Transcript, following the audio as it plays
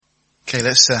Okay,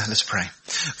 let's pray.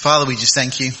 Father, we just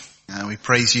thank you. We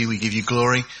praise you. We give you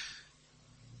glory.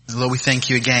 Lord, we thank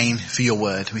you again for your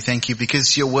word. We thank you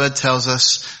because your word tells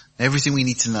us everything we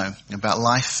need to know about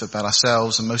life, about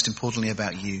ourselves, and most importantly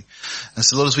about you. And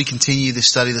so Lord, as we continue this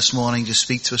study this morning, just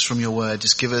speak to us from your word.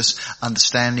 Just give us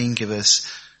understanding, give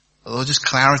us, Lord, just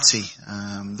clarity,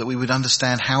 that we would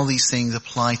understand how these things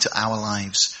apply to our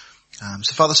lives.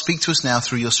 So Father, speak to us now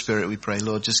through your Spirit, we pray.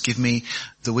 Lord, just give me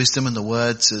the wisdom and the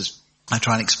words as I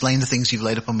try and explain the things you've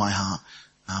laid upon my heart.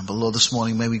 But Lord, this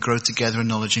morning may we grow together in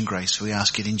knowledge and grace. We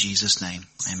ask it in Jesus' name.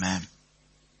 Amen.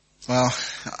 Well,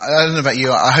 I don't know about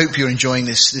you. I hope you're enjoying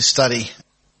this study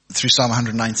through Psalm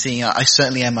 119. I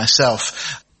certainly am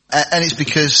myself. And it's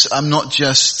because I'm not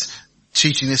just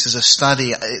teaching this as a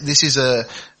study. This is a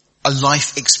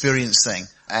life experience thing.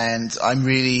 And I'm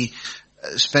really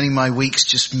spending my weeks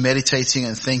just meditating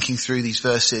and thinking through these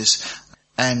verses.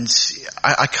 And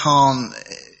I can't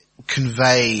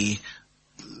convey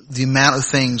the amount of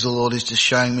things the Lord is just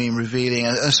showing me and revealing.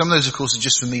 And some of those, of course, are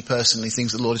just for me personally,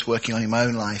 things that the Lord is working on in my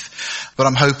own life. But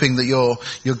I'm hoping that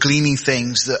you're gleaning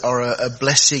things that are a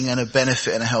blessing and a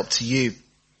benefit and a help to you.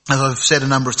 As I've said a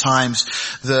number of times,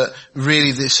 that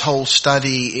really this whole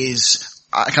study is,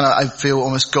 I feel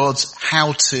almost God's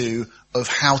how-to of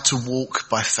how to walk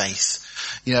by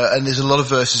faith. You know, and there's a lot of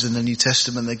verses in the New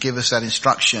Testament that give us that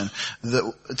instruction,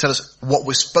 that tell us what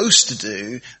we're supposed to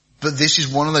do. But this is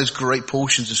one of those great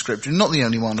portions of Scripture, not the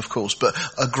only one, of course, but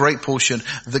a great portion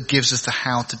that gives us the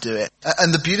how to do it.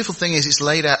 And the beautiful thing is it's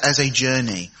laid out as a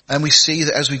journey. And we see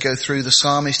that as we go through, the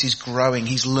psalmist is growing.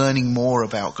 He's learning more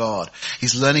about God.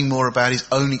 He's learning more about his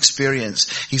own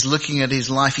experience. He's looking at his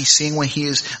life. He's seeing where he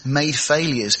has made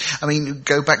failures. I mean,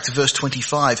 go back to verse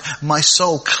 25. My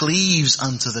soul cleaves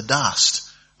unto the dust.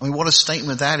 I mean, what a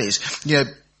statement that is. You know,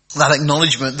 that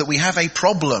acknowledgement that we have a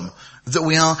problem, that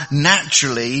we are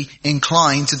naturally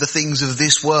inclined to the things of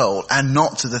this world and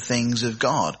not to the things of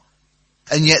God.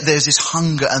 And yet there's this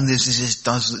hunger and there's this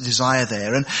desire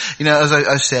there. And, you know, as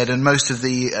I said, and most of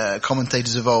the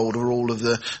commentators of old are all of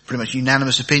the pretty much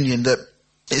unanimous opinion that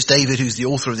it's David who's the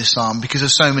author of this psalm because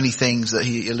of so many things that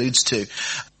he alludes to.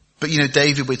 But, you know,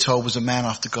 David, we're told, was a man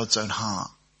after God's own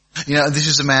heart. You know, this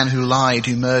is a man who lied,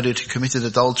 who murdered, who committed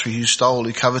adultery, who stole,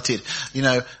 who coveted, you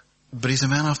know, but he's a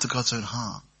man after God's own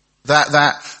heart.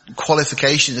 That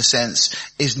qualification, in a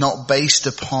sense, is not based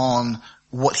upon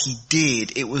what he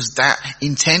did. It was that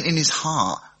intent in his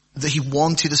heart that he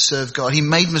wanted to serve God. He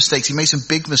made mistakes. He made some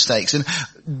big mistakes. And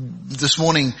this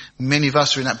morning, many of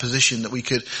us are in that position that we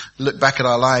could look back at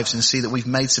our lives and see that we've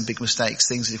made some big mistakes,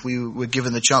 things that if we were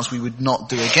given the chance we would not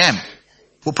do again.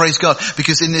 Well, praise God,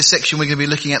 because in this section we're going to be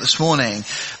looking at this morning,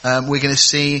 we're going to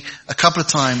see a couple of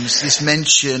times this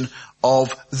mention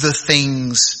of the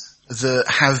things that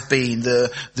have been,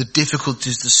 the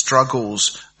difficulties, the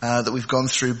struggles that we've gone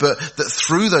through, but that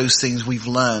through those things we've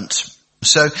learnt.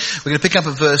 So we're going to pick up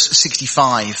at verse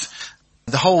 65.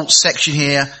 The whole section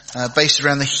here, based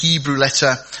around the Hebrew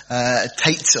letter,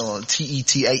 Tet, or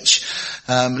T-E-T-H.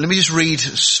 Let me just read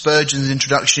Spurgeon's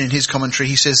introduction in his commentary.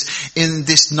 He says, in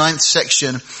this 9th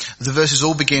section, the verses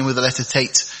all begin with the letter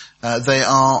Tet. They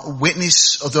are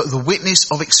the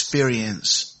witness of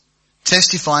experience,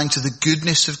 testifying to the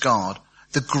goodness of God,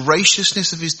 the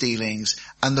graciousness of his dealings,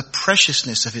 and the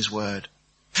preciousness of his word.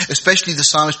 Especially the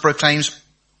psalmist proclaims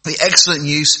the excellent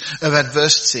use of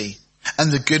adversity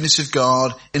and the goodness of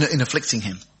God in afflicting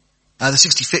him. The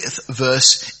 65th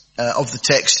verse of the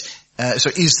text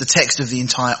is the text of the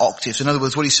entire octave. So in other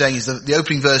words, what he's saying is that the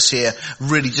opening verse here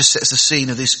really just sets the scene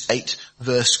of this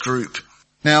 8-verse group.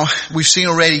 Now, we've seen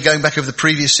already, going back over the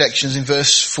previous sections, in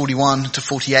verse 41 to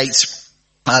 48,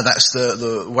 that's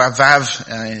the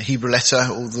Vav Hebrew letter,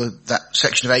 or that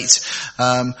section of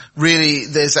 8. Really,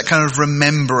 there's that kind of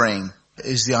remembering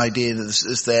is the idea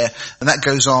that's there, and that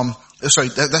goes on.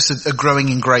 That's a growing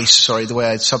in grace, the way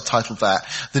I subtitled that.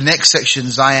 The next section,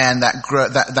 Zion,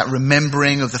 that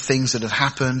remembering of the things that have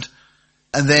happened.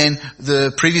 And then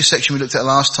the previous section we looked at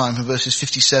last time, from verses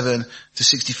 57 to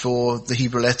 64, the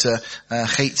Hebrew letter,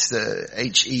 Chet, the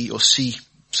H-E or C,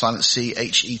 silent C,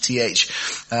 H-E-T-H.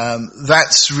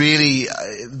 That's really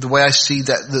the way I see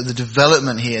that, the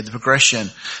development here, the progression.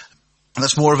 And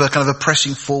that's more of a kind of a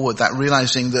pressing forward, that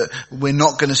realizing that we're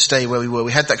not going to stay where we were.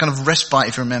 We had that kind of respite,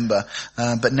 if you remember,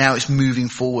 but now it's moving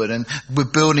forward, and we're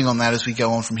building on that as we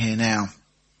go on from here now.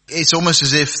 It's almost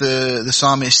as if the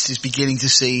psalmist is beginning to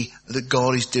see that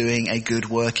God is doing a good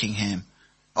work in him.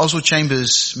 Oswald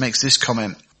Chambers makes this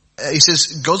comment. He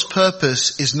says, God's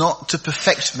purpose is not to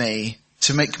perfect me,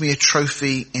 to make me a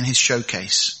trophy in his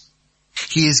showcase.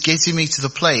 He is getting me to the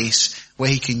place where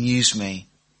he can use me.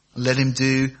 Let him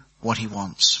do what he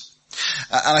wants.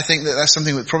 And I think that that's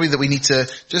something that we need to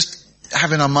just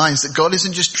have in our minds, that God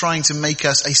isn't just trying to make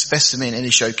us a specimen in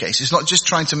his showcase. It's not just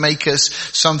trying to make us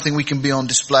something we can be on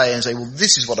display and say, well,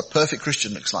 this is what a perfect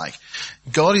Christian looks like.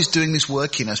 God is doing this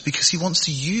work in us because he wants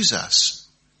to use us.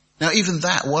 Now even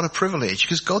that, what a privilege,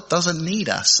 because God doesn't need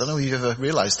us. I don't know if you've ever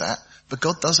realized that, but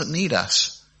God doesn't need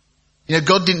us. You know,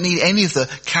 God didn't need any of the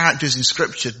characters in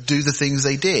Scripture to do the things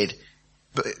they did.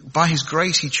 But by his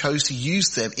grace, he chose to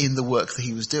use them in the work that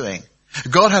he was doing.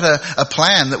 God had a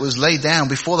plan that was laid down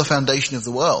before the foundation of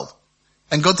the world.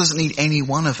 And God doesn't need any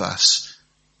one of us,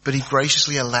 but he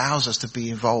graciously allows us to be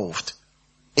involved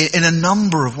in a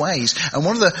number of ways. And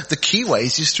one of the key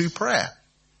ways is through prayer.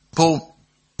 Paul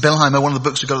Bellheimer, one of the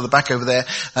books we've got at the back over there,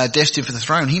 Destined for the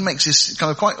Throne, he makes this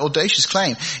kind of quite audacious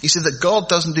claim. He said that God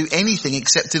doesn't do anything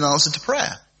except in answer to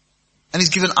prayer. And he's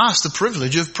given us the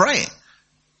privilege of praying.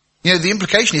 You know, the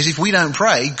implication is if we don't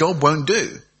pray, God won't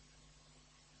do.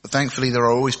 But thankfully there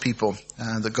are always people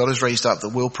that God has raised up that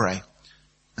will pray.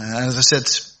 And as I said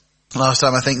last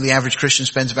time, I think the average Christian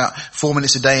spends about 4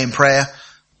 minutes a day in prayer.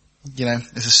 You know,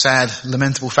 it's a sad,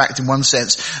 lamentable fact in one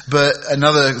sense. But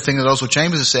another thing that Oswald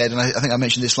Chambers has said, and I think I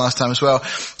mentioned this last time as well,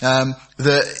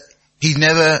 that he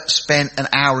never spent an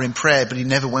hour in prayer, but he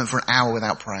never went for an hour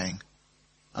without praying.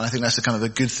 And I think that's a kind of a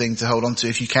good thing to hold on to.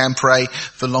 If you can pray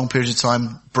for long periods of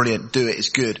time, brilliant, do it, it's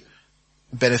good.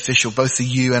 Beneficial, both for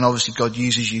you and obviously God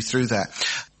uses you through that.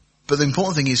 But the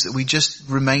important thing is that we just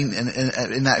remain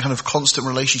in that kind of constant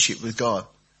relationship with God.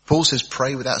 Paul says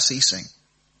pray without ceasing.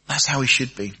 That's how we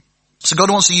should be. So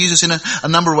God wants to use us in a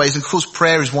number of ways. And of course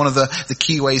prayer is one of the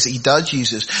key ways that he does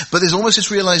use us. But there's almost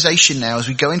this realization now as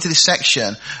we go into this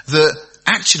section that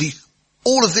actually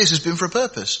all of this has been for a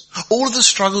purpose. All of the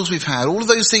struggles we've had, all of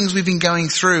those things we've been going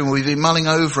through and we've been mulling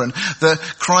over and the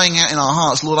crying out in our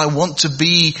hearts, Lord, I want to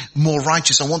be more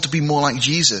righteous. I want to be more like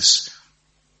Jesus.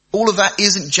 All of that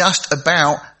isn't just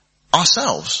about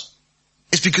ourselves.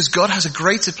 It's because God has a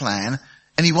greater plan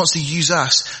and he wants to use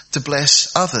us to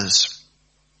bless others.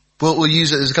 We'll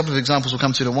use it. There's a couple of examples we'll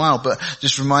come to in a while, but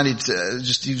just reminded,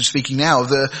 just even speaking now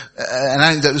of an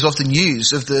anecdote that was often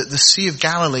used of the Sea of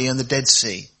Galilee and the Dead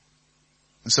Sea.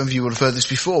 And some of you would have heard this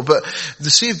before, but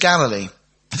the Sea of Galilee,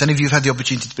 if any of you have had the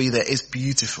opportunity to be there, is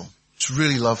beautiful. It's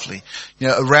really lovely. You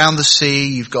know, around the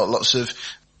sea, you've got lots of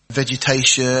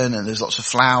vegetation and there's lots of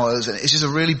flowers and it's just a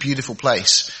really beautiful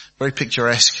place. Very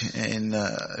picturesque in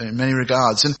many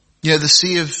regards. And, you know, the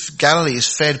Sea of Galilee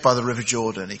is fed by the River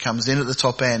Jordan. It comes in at the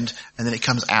top end and then it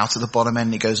comes out at the bottom end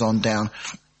and it goes on down,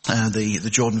 the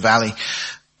Jordan Valley.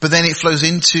 But then it flows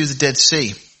into the Dead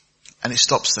Sea. And it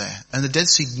stops there. And the Dead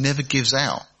Sea never gives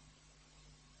out.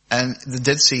 And the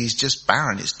Dead Sea is just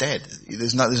barren. It's dead.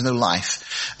 There's no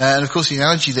life. And of course the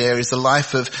analogy there is the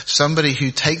life of somebody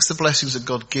who takes the blessings that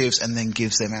God gives and then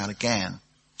gives them out again.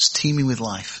 It's teeming with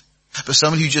life. But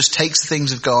somebody who just takes the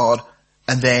things of God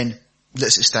and then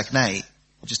lets it stagnate,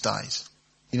 it just dies.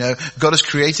 You know, God has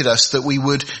created us that we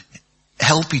would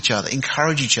help each other,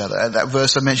 encourage each other. And that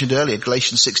verse I mentioned earlier,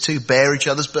 Galatians 6:2, bear each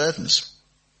other's burdens.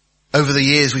 Over the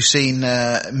years, we've seen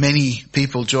many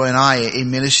people join in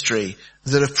ministry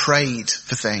that have prayed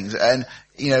for things. And,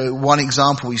 you know, one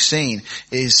example we've seen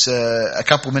is a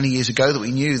couple many years ago that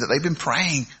we knew that they've been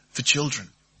praying for children.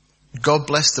 God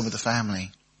blessed them with a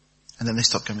family. And then they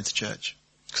stopped coming to church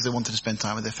because they wanted to spend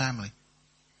time with their family.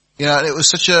 You know, and it was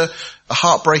such a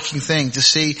heartbreaking thing to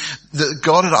see that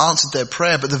God had answered their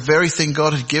prayer, but the very thing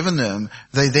God had given them,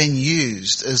 they then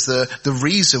used as the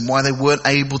reason why they weren't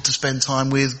able to spend time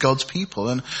with God's people.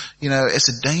 And, you know, it's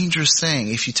a dangerous thing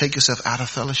if you take yourself out of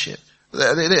fellowship.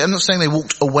 I'm not saying they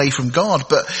walked away from God,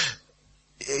 but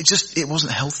it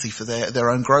wasn't healthy for their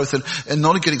own growth and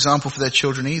not a good example for their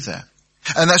children either.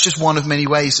 And that's just one of many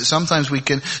ways that sometimes we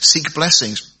can seek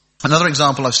blessings. Another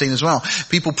example I've seen as well,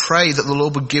 people pray that the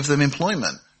Lord would give them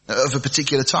employment of a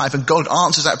particular type, and God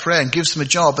answers that prayer and gives them a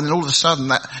job, and then all of a sudden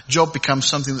that job becomes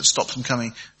something that stops them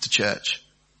coming to church.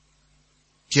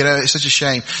 You know, it's such a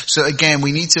shame. So again,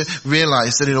 we need to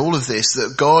realize that in all of this,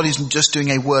 that God isn't just doing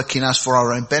a work in us for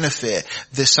our own benefit.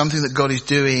 There's something that God is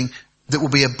doing that will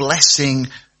be a blessing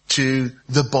to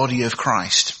the body of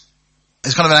Christ.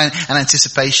 There's kind of an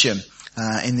anticipation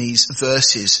in these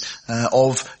verses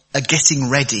of a getting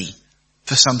ready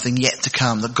for something yet to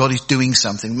come, that God is doing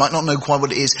something. You might not know quite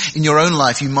what it is. In your own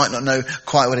life, you might not know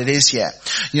quite what it is yet.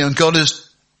 You know, and God has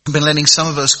been letting some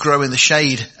of us grow in the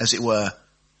shade, as it were.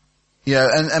 You know,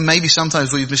 and maybe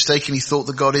sometimes we've mistakenly thought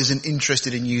that God isn't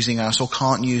interested in using us or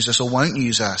can't use us or won't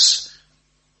use us.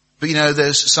 But you know,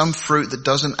 there's some fruit that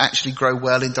doesn't actually grow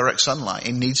well in direct sunlight.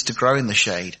 It needs to grow in the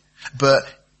shade. But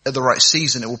at the right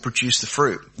season, it will produce the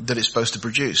fruit that it's supposed to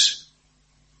produce.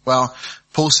 Well,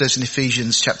 Paul says in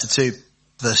Ephesians chapter 2,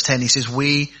 verse 10, he says,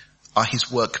 we are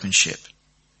his workmanship,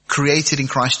 created in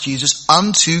Christ Jesus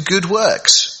unto good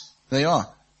works. There you are.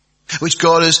 Which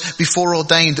God has before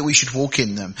ordained that we should walk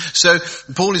in them. So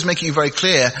Paul is making it very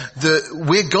clear that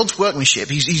we're God's workmanship.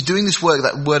 He's doing this work,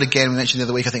 that word again we mentioned the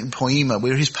other week, I think poema.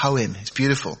 We're his poem. It's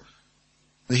beautiful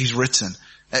that he's written.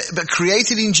 But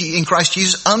created in Christ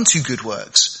Jesus unto good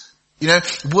works. You know,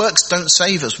 works don't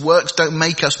save us. Works don't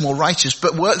make us more righteous.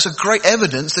 But works are great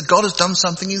evidence that God has done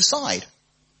something inside.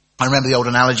 I remember the old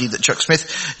analogy that Chuck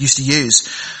Smith used to use.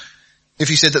 If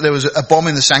he said that there was a bomb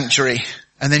in the sanctuary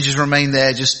and then just remained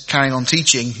there just carrying on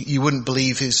teaching, you wouldn't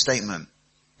believe his statement.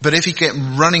 But if he kept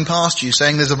running past you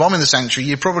saying there's a bomb in the sanctuary,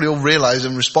 you'd probably all realize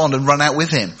and respond and run out with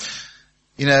him.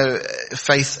 You know,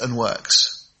 faith and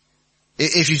works.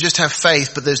 If you just have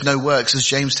faith but there's no works, as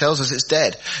James tells us, it's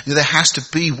dead. You know, there has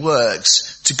to be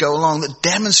works to go along that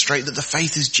demonstrate that the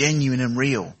faith is genuine and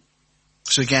real.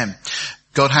 So again,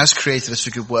 God has created us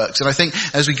for good works. And I think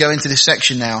as we go into this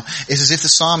section now, it's as if the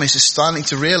psalmist is starting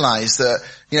to realize that,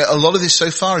 you know, a lot of this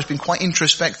so far has been quite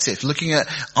introspective, looking at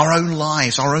our own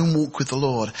lives, our own walk with the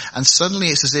Lord. And suddenly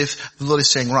it's as if the Lord is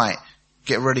saying, right,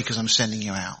 get ready because I'm sending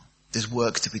you out. There's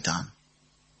work to be done.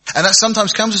 And that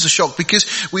sometimes comes as a shock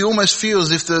because we almost feel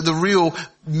as if the real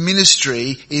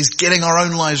ministry is getting our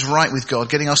own lives right with God,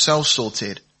 getting ourselves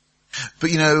sorted.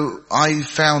 But you know, I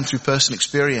found through personal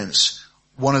experience,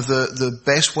 one of the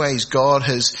best ways God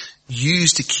has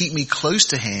used to keep me close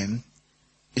to him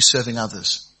is serving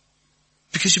others.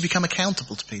 Because you become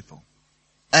accountable to people.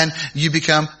 And you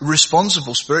become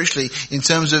responsible spiritually in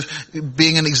terms of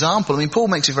being an example. I mean, Paul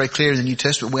makes it very clear in the New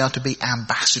Testament we are to be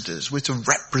ambassadors. We're to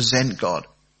represent God.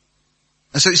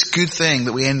 And so it's a good thing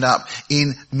that we end up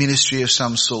in ministry of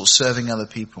some sort, serving other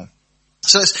people.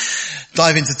 So let's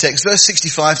dive into the text. Verse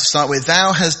 65 to start with.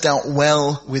 Thou hast dealt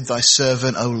well with thy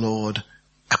servant, O Lord,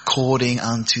 according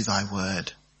unto thy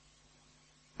word.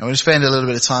 I'm going to spend a little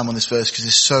bit of time on this verse because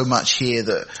there's so much here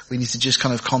that we need to just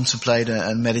kind of contemplate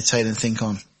and meditate and think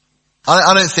on.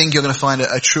 I don't think you're going to find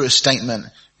a truer statement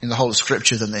in the whole of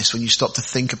Scripture than this when you stop to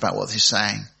think about what he's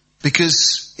saying.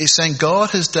 Because it's saying God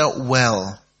has dealt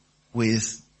well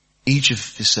with each of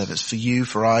his servants, for you,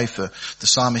 for I, for the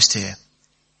psalmist here.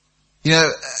 You know,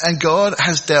 and God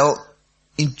has dealt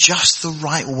in just the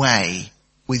right way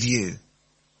with you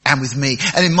and with me.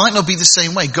 And it might not be the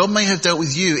same way. God may have dealt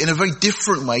with you in a very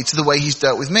different way to the way he's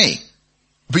dealt with me.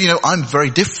 But you know, I'm very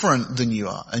different than you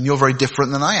are, and you're very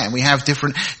different than I am. We have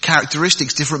different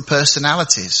characteristics, different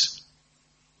personalities.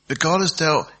 But God has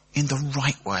dealt in the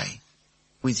right way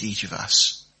with each of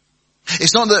us.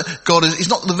 It's not that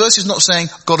the verse is not saying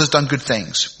God has done good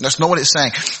things. That's not what it's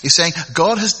saying. It's saying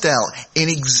God has dealt in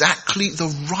exactly the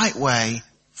right way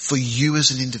for you as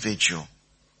an individual.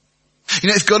 You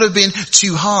know, if God had been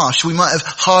too harsh, we might have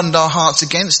hardened our hearts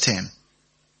against him.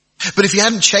 But if he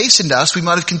hadn't chastened us, we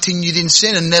might have continued in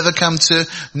sin and never come to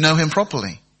know him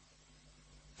properly.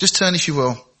 Just turn, if you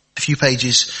will, a few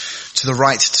pages to the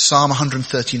right to Psalm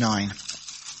 139.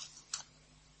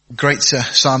 Great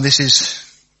psalm. This is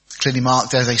clearly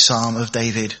marked as a psalm of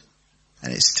David,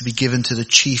 and it's to be given to the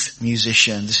chief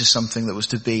musician. This is something that was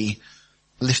to be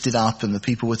lifted up and the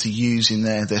people were to use in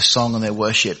their song and their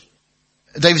worship.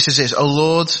 David says this, O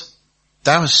Lord,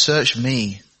 thou hast searched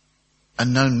me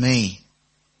and known me.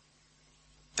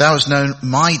 Thou hast known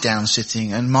my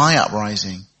downsitting and my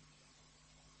uprising.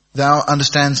 Thou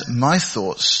understandest my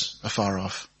thoughts afar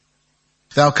off.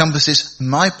 Thou compassest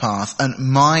my path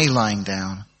and my lying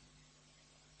down,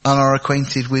 and are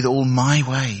acquainted with all my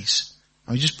ways.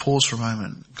 I mean, just pause for a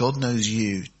moment. God knows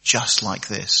you just like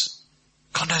this.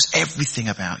 God knows everything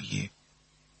about you.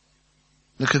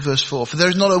 Look at verse 4. For there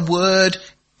is not a word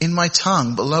in my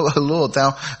tongue, but lo, O Lord,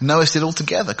 thou knowest it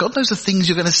altogether. God knows the things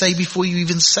you're going to say before you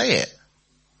even say it.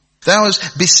 Thou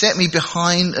hast beset me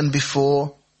behind and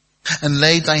before, and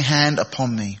laid thy hand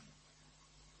upon me.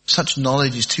 Such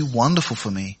knowledge is too wonderful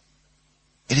for me.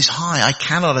 It is high, I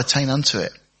cannot attain unto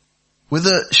it.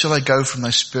 Whither shall I go from thy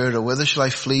spirit, or whither shall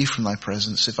I flee from thy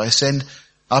presence? If I ascend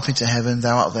up into heaven,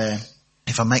 thou art there.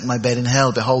 If I make my bed in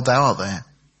hell, behold, thou art there.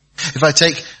 If I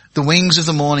take the wings of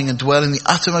the morning and dwell in the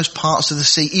uttermost parts of the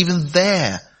sea, even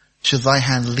there shall thy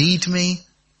hand lead me,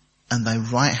 and thy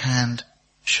right hand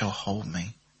shall hold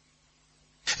me.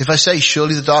 If I say,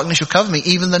 surely the darkness shall cover me,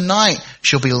 even the night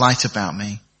shall be light about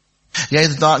me. Yea,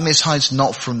 the darkness hides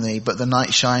not from thee, but the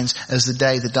night shines as the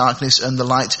day. The darkness and the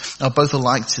light are both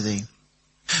alike to thee.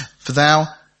 For thou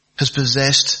hast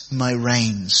possessed my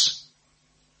reins.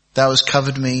 Thou hast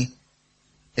covered me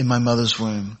in my mother's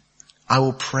womb. I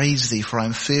will praise thee, for I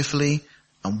am fearfully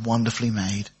and wonderfully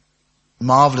made.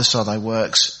 Marvelous are thy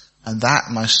works, and that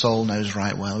my soul knows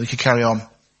right well. We could carry on.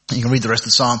 You can read the rest of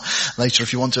the psalm later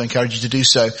if you want to. I encourage you to do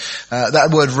so. That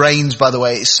word reins, by the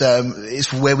way,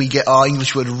 it's where we get our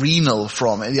English word renal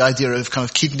from. The idea of kind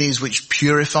of kidneys which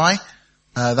purify.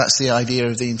 That's the idea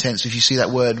of the intent. So if you see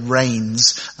that word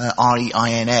reins,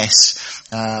 R-E-I-N-S,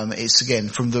 it's again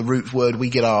from the root word we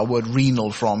get our word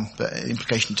renal from, but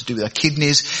implication to do with our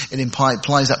kidneys. It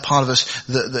implies that part of us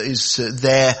that is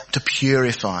there to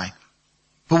purify.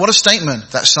 But what a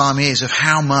statement that psalm is of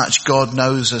how much God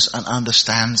knows us and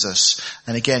understands us.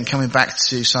 And again, coming back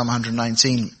to Psalm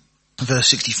 119, verse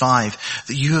 65,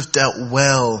 that you have dealt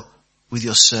well with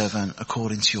your servant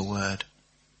according to your word.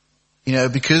 You know,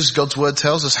 because God's word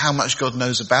tells us how much God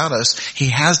knows about us, he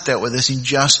has dealt with us in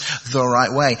just the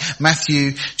right way.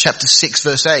 Matthew chapter 6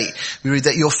 verse 8, we read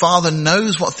that your Father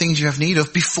knows what things you have need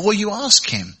of before you ask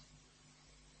him.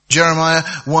 Jeremiah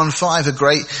 1:5, a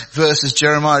great verse as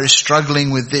Jeremiah is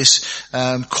struggling with this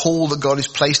call that God has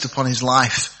placed upon his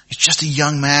life. He's just a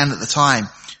young man at the time.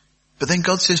 But then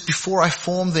God says, before I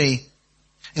formed thee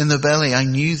in the belly, I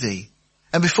knew thee.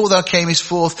 And before thou camest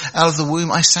forth out of the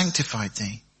womb, I sanctified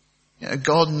thee. You know,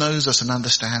 God knows us and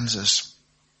understands us.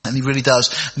 And he really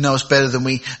does know us better than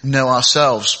we know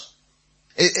ourselves.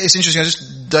 It's interesting, I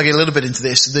just dug in a little bit into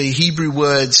this. The Hebrew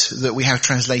words that we have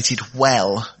translated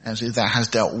well, as thou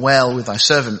hast dealt well with thy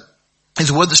servant, is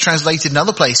a word that's translated in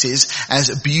other places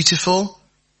as beautiful,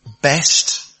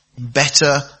 best,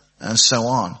 better, and so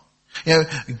on. You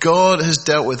know, God has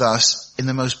dealt with us in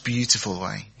the most beautiful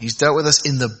way. He's dealt with us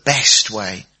in the best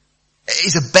way.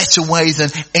 It's a better way than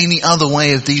any other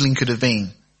way of dealing could have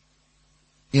been.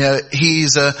 You know,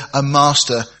 he's a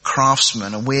master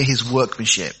craftsman and we're his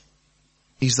workmanship.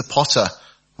 He's the potter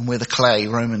and we're the clay.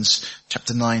 Romans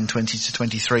chapter 9, 20 to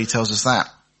 23 tells us that.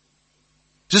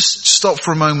 Just stop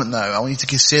for a moment though. I want you to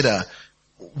consider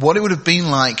what it would have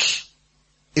been like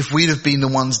if we'd have been the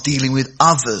ones dealing with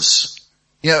others.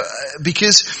 You know,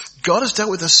 because God has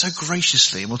dealt with us so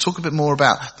graciously, and we'll talk a bit more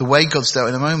about the way God's dealt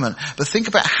in a moment, but think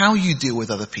about how you deal with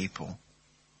other people.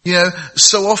 You know,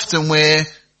 so often we're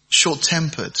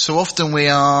short-tempered. So often we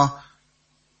are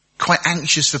quite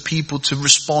anxious for people to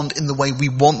respond in the way we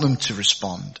want them to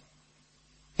respond.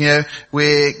 You know,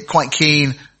 we're quite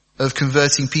keen of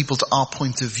converting people to our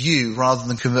point of view rather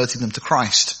than converting them to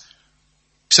Christ.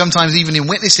 Sometimes even in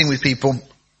witnessing with people,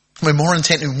 we're more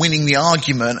intent in winning the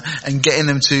argument and getting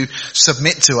them to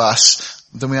submit to us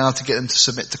than we are to get them to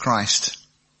submit to Christ.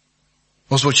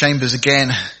 Oswald Chambers again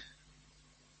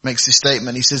makes this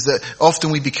statement. He says that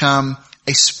often we become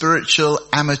a spiritual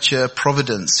amateur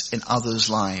providence in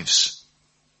others' lives.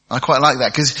 I quite like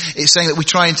that because it's saying that we're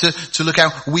trying to look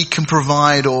how we can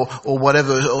provide or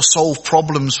whatever, or solve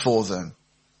problems for them.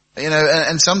 You know,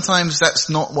 and sometimes that's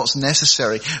not what's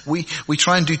necessary. We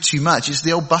try and do too much. It's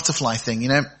the old butterfly thing, you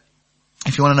know.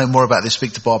 If you want to know more about this,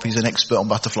 speak to Bob. He's an expert on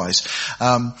butterflies.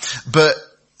 But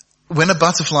when a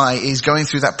butterfly is going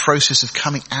through that process of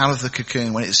coming out of the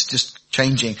cocoon, when it's just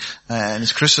changing and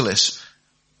its chrysalis,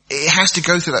 it has to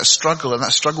go through that struggle, and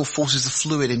that struggle forces the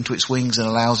fluid into its wings and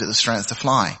allows it the strength to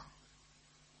fly.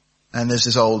 And there's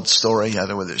this old story, I don't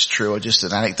know whether it's true or just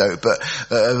an anecdote, but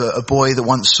a boy that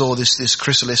once saw this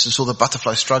chrysalis and saw the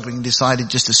butterfly struggling and decided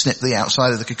just to snip the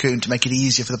outside of the cocoon to make it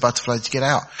easier for the butterfly to get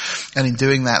out. And in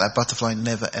doing that, that butterfly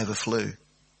never ever flew.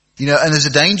 You know, and there's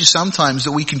a danger sometimes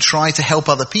that we can try to help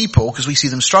other people because we see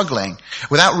them struggling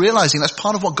without realizing that's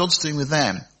part of what God's doing with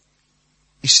them.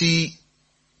 You see,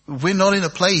 we're not in a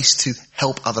place to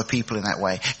help other people in that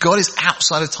way. God is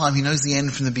outside of time. He knows the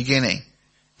end from the beginning.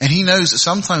 And he knows that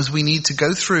sometimes we need to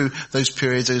go through those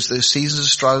periods, those seasons of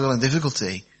struggle and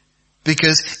difficulty,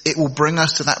 because it will bring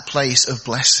us to that place of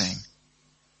blessing.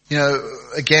 You know,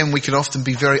 again, we can often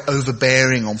be very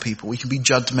overbearing on people. We can be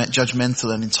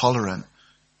judgmental and intolerant.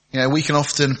 You know, we can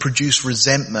often produce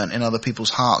resentment in other people's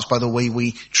hearts by the way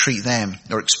we treat them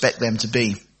or expect them to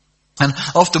be. And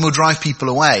often we'll drive people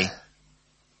away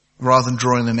rather than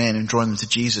drawing them in and drawing them to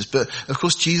Jesus. But of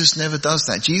course Jesus never does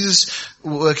that. Jesus,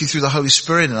 working through the Holy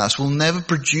Spirit in us, will never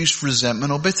produce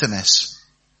resentment or bitterness.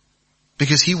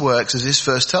 Because he works, as this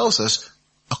verse tells us,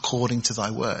 according to thy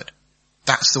word.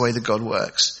 That's the way that God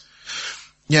works.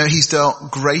 You know, he's dealt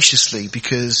graciously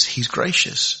because he's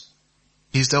gracious.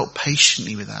 He's dealt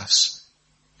patiently with us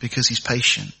because he's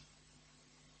patient.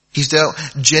 He's dealt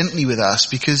gently with us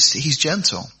because he's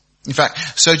gentle. In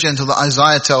fact, so gentle that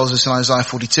Isaiah tells us in Isaiah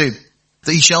 42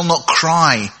 that he shall not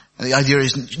cry. And the idea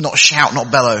is not shout,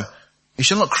 not bellow. He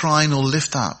shall not cry nor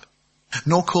lift up,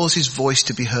 nor cause his voice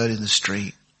to be heard in the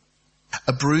street.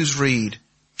 A bruised reed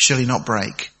shall he not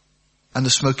break, and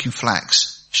the smoking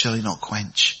flax shall he not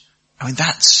quench. I mean,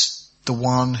 that's the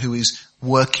one who is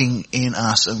working in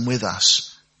us and with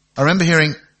us. I remember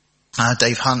hearing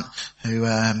Dave Hunt, who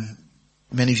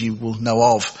many of you will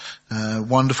know of,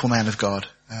 wonderful man of God,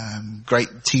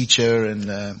 great teacher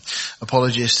and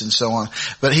apologist and so on.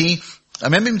 But I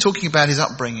remember him talking about his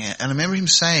upbringing, and I remember him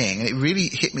saying, and it really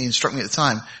hit me and struck me at the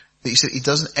time, that he said he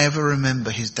doesn't ever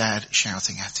remember his dad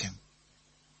shouting at him.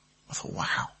 I thought,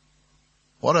 wow,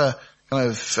 what a kind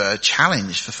of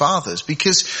challenge for fathers,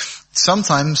 because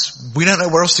sometimes we don't know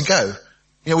where else to go.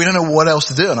 We don't know what else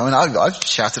to do. And I mean, I've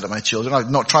shouted at my children. I've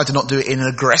not tried to not do it in an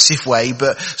aggressive way,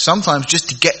 but sometimes just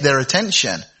to get their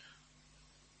attention.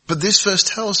 But this verse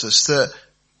tells us that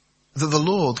the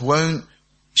Lord won't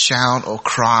shout or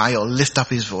cry or lift up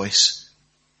his voice.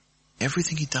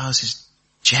 Everything he does is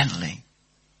gently.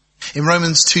 In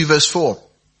Romans 2 verse 4,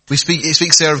 it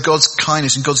speaks there of God's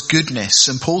kindness and God's goodness.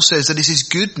 And Paul says that it's his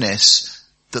goodness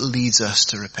that leads us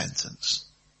to repentance.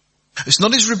 It's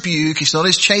not his rebuke, it's not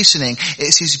his chastening,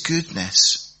 it's his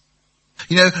goodness.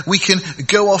 We can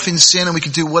go off in sin and we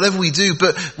can do whatever we do,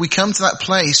 but we come to that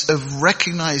place of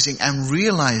recognizing and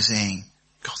realizing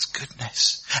God's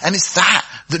goodness. And it's that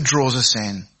draws us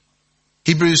in.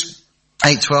 Hebrews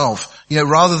 8:12,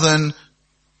 rather than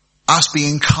us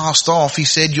being cast off, he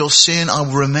said, your sin I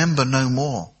will remember no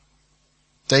more.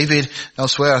 David,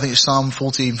 elsewhere, I think it's Psalm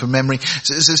 14 from memory, it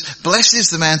says, blessed is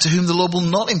the man to whom the Lord will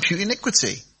not impute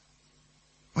iniquity.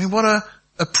 I mean, what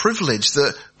a privilege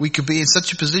that we could be in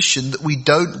such a position that we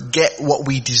don't get what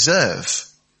we deserve.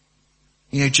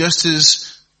 Just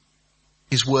as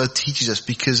his word teaches us,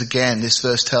 because again, this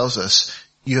verse tells us,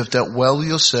 you have dealt well with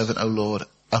your servant, O Lord,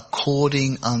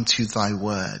 according unto thy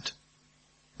word.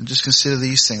 And just consider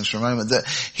these things for a moment, that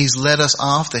he's led us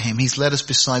after him. He's led us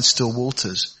beside still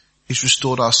waters. He's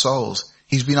restored our souls.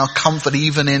 He's been our comfort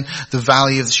even in the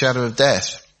valley of the shadow of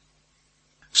death.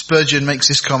 Spurgeon makes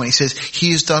this comment. He says,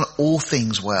 he has done all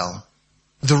things well.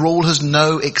 The rule has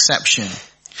no exception.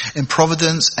 In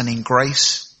providence and in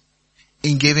grace,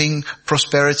 in giving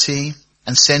prosperity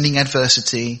and sending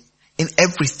adversity, in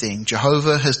everything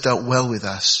Jehovah has dealt well with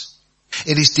us.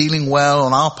 It is dealing well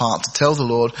on our part to tell the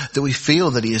Lord that we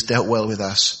feel that he has dealt well with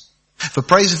us. For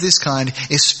praise of this kind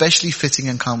is specially fitting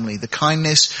and comely. The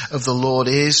kindness of the Lord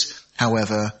is,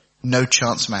 however, no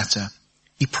chance matter.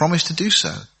 He promised to do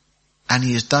so, and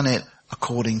he has done it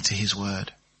according to his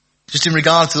word. Just in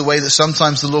regard to the way that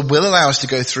sometimes the Lord will allow us to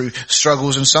go through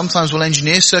struggles and sometimes will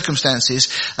engineer circumstances,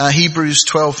 Hebrews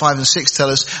 12:5 and 6 tell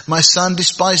us, my son,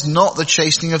 despise not the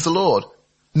chastening of the Lord,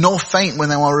 nor faint when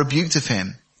thou art rebuked of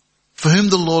him. For whom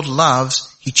the Lord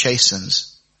loves, he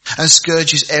chastens, and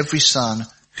scourges every son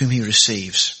whom he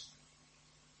receives.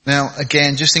 Now,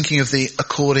 again, just thinking of the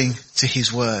according to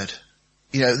his word.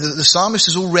 The psalmist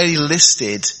has already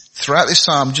listed throughout this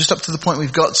psalm, just up to the point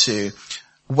we've got to,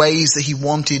 ways that he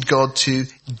wanted God to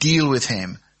deal with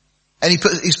him. And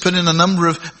he's put in a number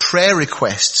of prayer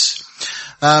requests.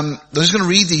 I'm just going to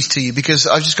read these to you because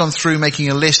I've just gone through making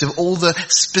a list of all the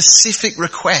specific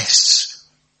requests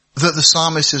that the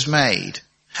psalmist has made.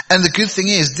 And the good thing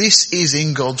is, this is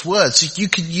in God's word. So you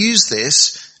could use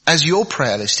this as your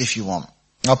prayer list if you want.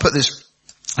 I'll put this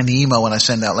in the email when I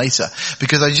send out later,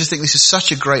 because I just think this is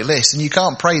such a great list, and you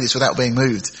can't pray this without being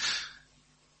moved.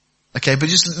 Okay, but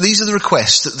these are the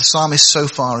requests that the psalmist so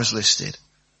far has listed.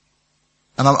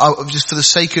 And I'll just for the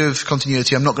sake of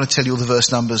continuity, I'm not going to tell you all the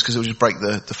verse numbers because it will just break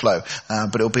the flow,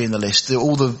 but it'll be in the list.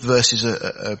 All the verses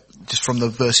are just from the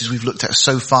verses we've looked at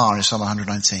so far in Psalm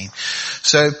 119.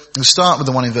 So we'll start with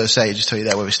the one in verse 8, just tell you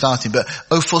there where we're starting. But,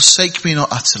 oh, forsake me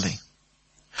not utterly.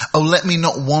 Oh, let me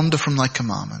not wander from thy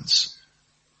commandments.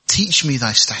 Teach me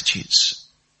thy statutes.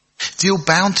 Deal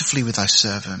bountifully with thy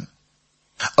servant.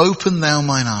 Open thou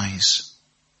mine eyes.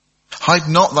 Hide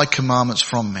not thy commandments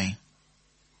from me.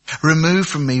 Remove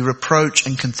from me reproach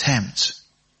and contempt.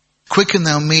 Quicken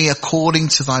thou me according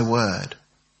to thy word.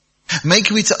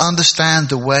 Make me to understand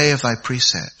the way of thy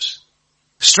precepts.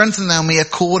 Strengthen thou me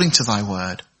according to thy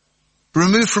word.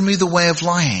 Remove from me the way of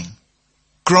lying.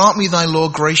 Grant me thy law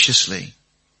graciously.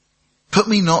 Put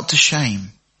me not to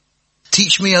shame.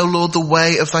 Teach me, O Lord, the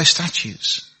way of thy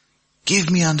statutes. Give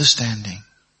me understanding.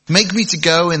 Make me to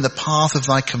go in the path of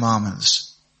thy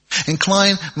commandments.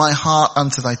 Incline my heart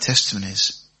unto thy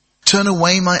testimonies. Turn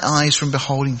away my eyes from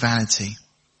beholding vanity.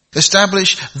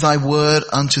 Establish thy word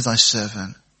unto thy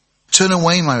servant. Turn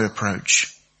away my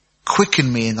reproach.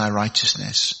 Quicken me in thy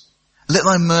righteousness. Let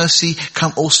thy mercy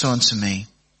come also unto me.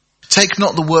 Take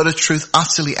not the word of truth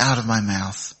utterly out of my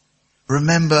mouth.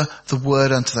 Remember the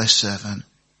word unto thy servant.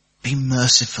 Be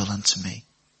merciful unto me.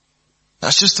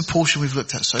 That's just the portion we've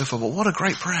looked at so far, but what a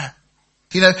great prayer.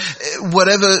 You know,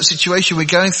 whatever situation we're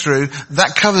going through,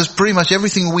 that covers pretty much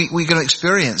everything we're going to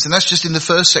experience. And that's just in the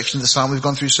first section of the psalm we've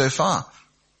gone through so far.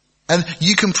 And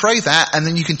you can pray that, and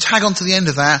then you can tag on to the end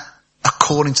of that,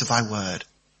 according to thy word.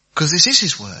 Because this is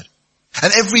his word.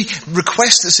 And every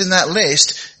request that's in that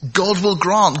list, God will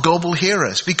grant, God will hear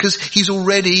us, because he's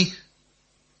already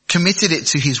committed it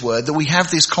to his word, that we have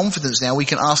this confidence now we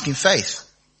can ask in faith.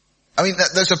 I mean,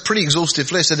 that's a pretty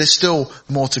exhaustive list, and there's still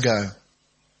more to go.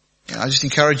 You know, I just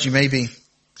encourage you maybe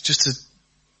just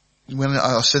to, when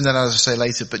I'll send that out as I say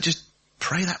later, but just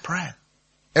pray that prayer.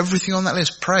 Everything on that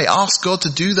list, pray. Ask God to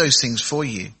do those things for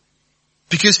you.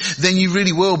 Because then you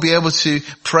really will be able to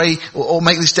pray or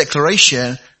make this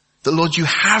declaration that, Lord, you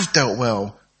have dealt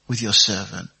well with your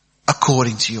servant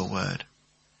according to your word.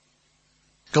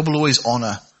 God will always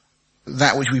honor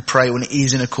that which we pray when it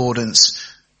is in accordance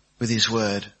with his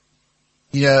word.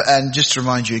 You know, and just to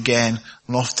remind you again,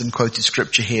 an often quoted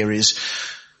scripture here is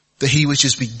that he which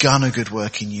has begun a good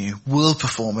work in you will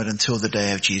perform it until the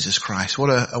day of Jesus Christ. What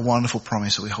a wonderful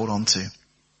promise that we hold on to.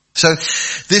 So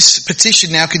this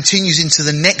petition now continues into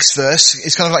the next verse.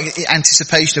 It's kind of like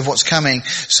anticipation of what's coming.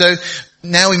 So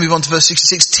now we move on to verse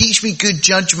 66. Teach me good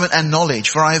judgment and knowledge,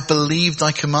 for I have believed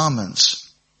thy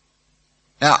commandments.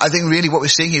 Now I think really what we're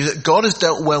seeing here is that God has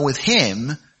dealt well with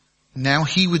him. Now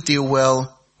he would deal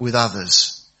well with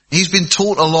others. He's been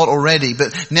taught a lot already,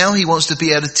 but now he wants to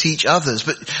be able to teach others.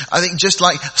 But I think just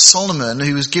like Solomon,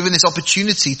 who was given this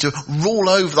opportunity to rule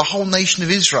over the whole nation of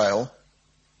Israel,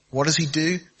 what does he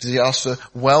do? Does he ask for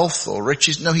wealth or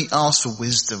riches? No, he asks for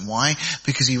wisdom. Why?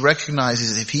 Because he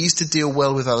recognizes that if he's to deal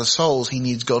well with other souls, he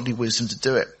needs godly wisdom to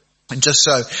do it. And just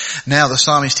so, now the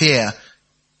psalmist here,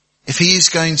 if he is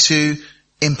going to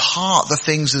impart the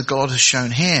things that God has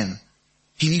shown him,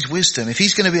 he needs wisdom. If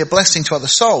he's going to be a blessing to other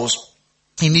souls,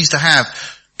 he needs to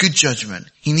have good judgment.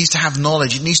 He needs to have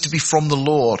knowledge. It needs to be from the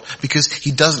Lord, because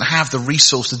he doesn't have the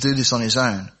resource to do this on his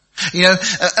own. You know,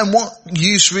 and what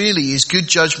use really is good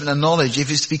judgment and knowledge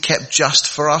if it's to be kept just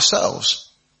for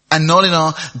ourselves and not in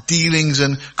our dealings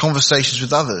and conversations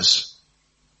with others?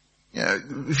 You know,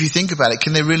 if you think about it,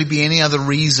 can there really be any other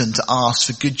reason to ask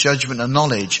for good judgment and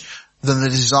knowledge than the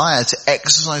desire to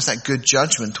exercise that good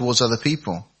judgment towards other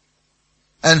people?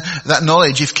 And that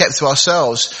knowledge, if kept to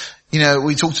ourselves, you know,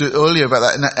 we talked earlier about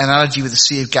that analogy with the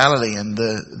Sea of Galilee and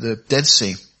the Dead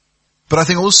Sea. But I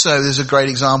think also there's a great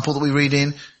example that we read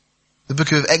in the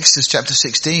book of Exodus chapter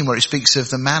 16, where it speaks of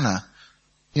the manna.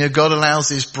 You know, God allows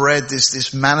this bread,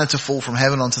 this manna to fall from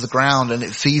heaven onto the ground, and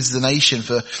it feeds the nation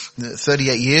for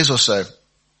 38 years or so.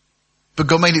 But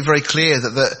God made it very clear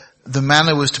that the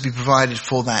manna was to be provided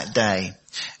for that day.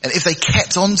 And if they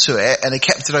kept onto it and they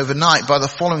kept it overnight, by the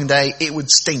following day it would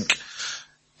stink.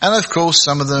 And of course,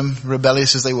 some of them,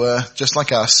 rebellious as they were, just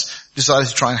like us, decided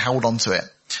to try and hold on to it.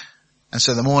 And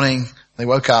so in the morning, they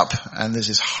woke up and there's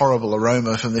this horrible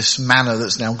aroma from this manna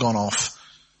that's now gone off.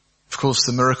 Of course,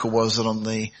 the miracle was that on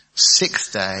the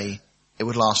 6th day, it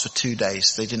would last for 2 days.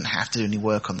 So they didn't have to do any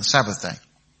work on the Sabbath day.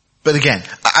 But again,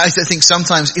 I think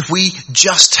sometimes if we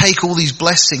just take all these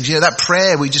blessings, you know, that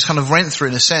prayer we just kind of went through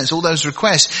in a sense, all those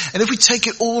requests, and if we take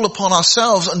it all upon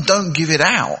ourselves and don't give it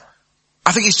out,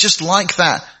 I think it's just like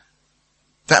that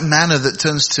manna that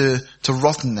turns to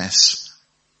rottenness.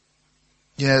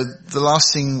 You know, the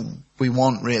last thing we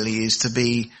want really is to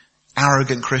be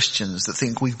arrogant Christians that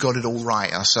think we've got it all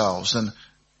right ourselves and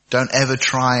don't ever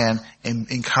try and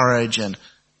encourage and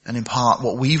impart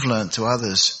what we've learned to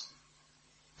others.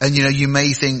 And you know, you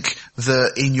may think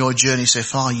that in your journey so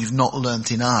far you've not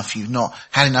learnt enough, you've not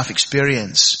had enough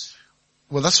experience.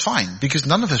 Well, that's fine, because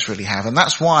none of us really have. And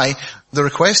that's why the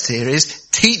request here is,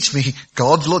 teach me,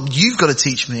 God, Lord, you've got to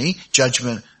teach me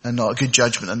judgment and not good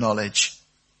judgment and knowledge,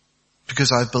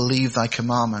 because I believe thy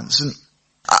commandments. And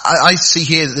I see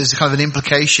here that there's kind of an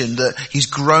implication that he's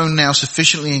grown now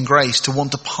sufficiently in grace to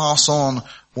want to pass on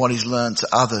what he's learned to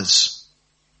others.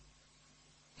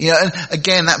 You know, and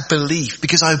again, that belief,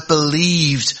 because I've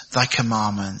believed thy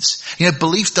commandments. You know,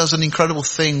 belief does an incredible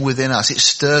thing within us. It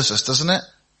stirs us, doesn't it?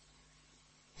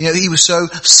 You know, he was so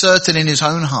certain in his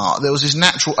own heart. There was this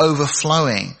natural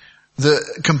overflowing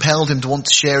that compelled him to want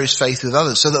to share his faith with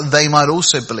others so that they might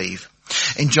also believe.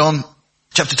 In John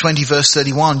chapter 20 verse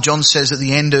 31, John says at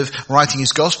the end of writing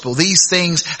his gospel, these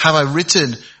things have I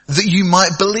written that you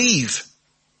might believe.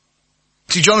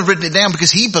 See, John had written it down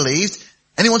because he believed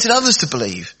and he wanted others to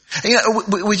believe. And, you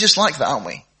know, we're just like that, aren't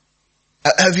we?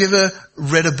 Have you ever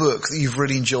read a book that you've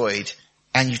really enjoyed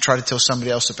and you try to tell somebody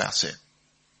else about it?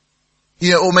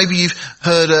 You know, or maybe you've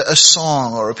heard a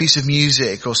song or a piece of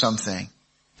music or something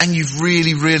and you've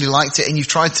really, really liked it and you've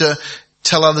tried to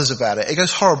tell others about it. It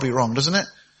goes horribly wrong, doesn't it?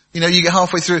 You know, you get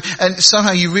halfway through and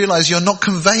somehow you realize you're not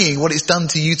conveying what it's done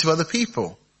to you to other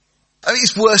people. I mean,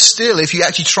 it's worse still if you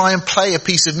actually try and play a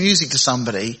piece of music to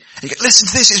somebody and you go, listen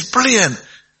to this, it's brilliant.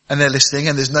 And they're listening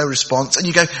and there's no response. And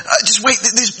you go, just wait,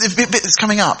 there's a bit that's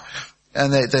coming up.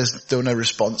 And there's still no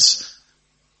response.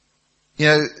 You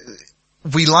know,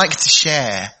 we like to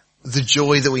share the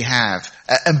joy that we have,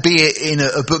 and be it in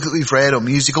a book that we've read or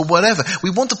music or whatever. We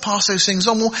want to pass those things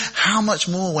on. Well, how much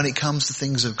more when it comes to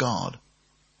things of God?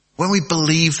 When we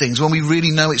believe things, when we really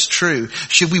know it's true,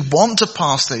 should we want to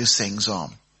pass those things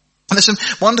on? And there's some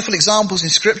wonderful examples in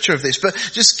scripture of this, but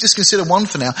just consider one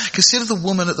for now. Consider the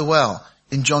woman at the well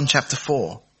in John chapter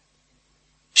 4.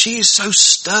 She is so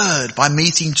stirred by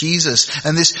meeting Jesus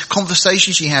and this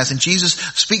conversation she has, and Jesus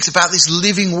speaks about this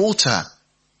living water.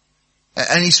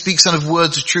 And he speaks kind of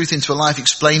words of truth into her life,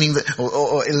 explaining that,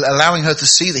 or allowing her to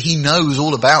see that he knows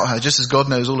all about her, just as God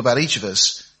knows all about each of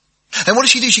us. And what does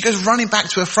she do? She goes running back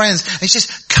to her friends and she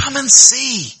says, come and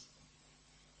see.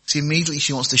 See, immediately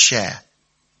she wants to share.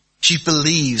 She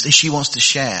believes and she wants to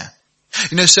share.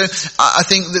 You know, so I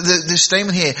think that the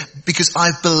statement here, because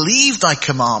I've believed thy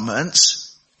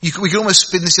commandments, we can almost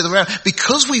spin this the other way around.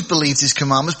 Because we've believed his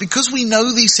commandments, because we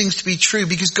know these things to be true,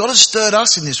 because God has stirred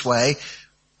us in this way,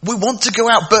 we want to go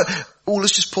out, but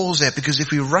let's just pause there, because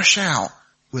if we rush out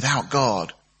without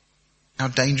God, how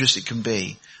dangerous it can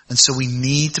be. And so we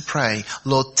need to pray,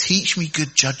 Lord, teach me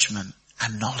good judgment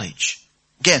and knowledge.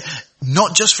 Again,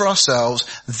 not just for ourselves,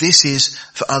 this is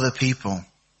for other people.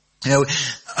 You know,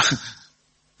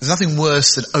 there's nothing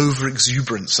worse than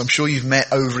over-exuberance. I'm sure you've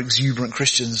met over-exuberant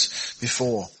Christians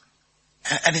before.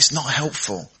 And it's not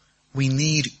helpful. We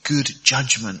need good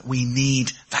judgment. We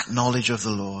need that knowledge of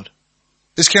the Lord.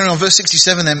 Let's carry on. Verse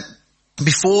 67 then.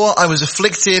 Before I was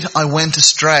afflicted, I went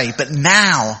astray, but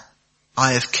now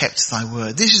I have kept thy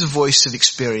word. This is a voice of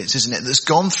experience, isn't it? That's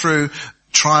gone through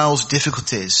trials,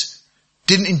 difficulties.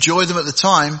 Didn't enjoy them at the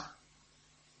time,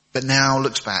 but now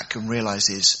looks back and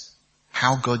realizes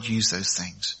how God used those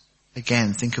things.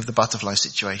 Again, think of the butterfly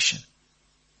situation.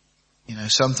 You know,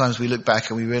 sometimes we look back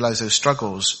and we realize those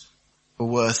struggles were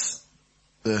worth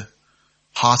the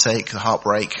heartache, the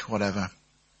heartbreak, whatever.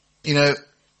 You know,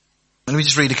 let me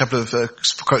just read a couple of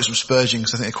quotes from Spurgeon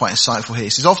because I think they're quite insightful here. He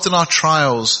says, often our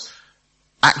trials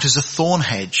act as a thorn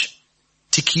hedge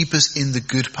to keep us in the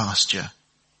good pasture.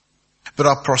 But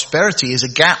our prosperity is a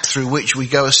gap through which we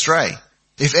go astray.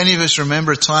 If any of us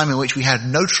remember a time in which we had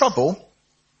no trouble,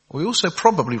 we also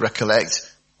probably recollect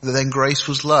that then grace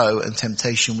was low and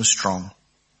temptation was strong.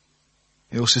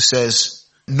 He also says,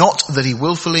 not that he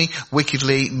willfully,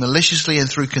 wickedly, maliciously and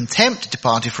through contempt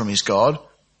departed from his God.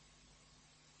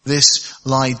 This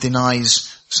lie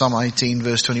denies Psalm 18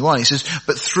 verse 21. He says,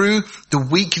 but through the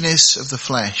weakness of the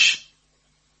flesh,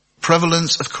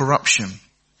 prevalence of corruption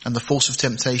and the force of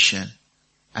temptation,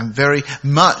 and very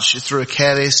much through a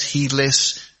careless,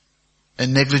 heedless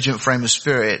and negligent frame of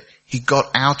spirit, he got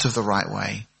out of the right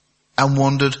way and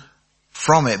wandered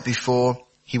from it before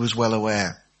he was well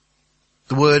aware.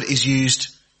 The word is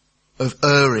used of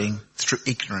erring through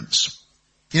ignorance.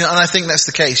 You know, and I think that's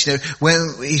the case. You know,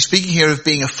 when he's speaking here of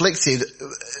being afflicted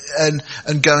and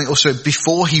going, also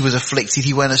before he was afflicted,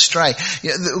 he went astray.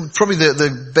 You know, probably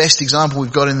the best example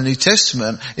we've got in the New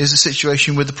Testament is the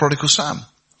situation with the prodigal son.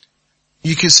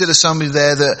 You consider somebody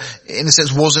there that, in a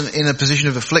sense, wasn't in a position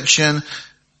of affliction,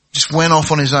 just went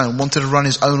off on his own, wanted to run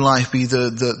his own life, be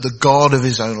the god of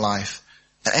his own life,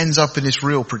 and ends up in this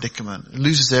real predicament,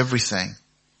 loses everything.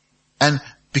 And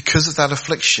because of that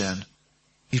affliction,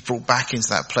 he's brought back into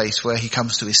that place where he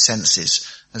comes to his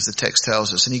senses, as the text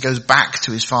tells us, and he goes back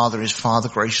to his father. His father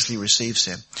graciously receives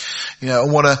him. You know,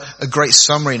 and what a great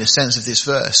summary in a sense of this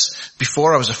verse.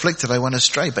 Before I was afflicted, I went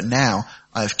astray, but now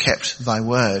I have kept thy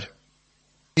word.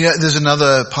 You know, there's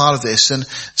another part of this, and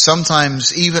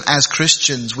sometimes even as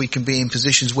Christians we can be in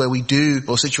positions where we do,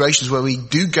 or situations where we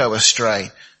do go astray.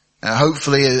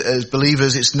 Hopefully as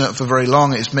believers it's not for very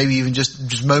long, it's maybe even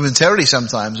just momentarily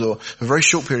sometimes, or a very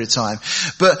short period of time.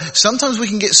 But sometimes we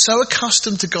can get so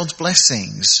accustomed to God's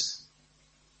blessings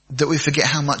that we forget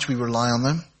how much we rely on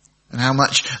them and how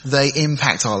much they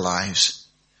impact our lives.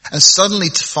 And suddenly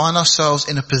to find ourselves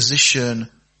in a position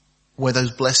where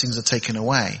those blessings are taken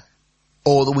away,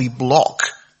 or that we block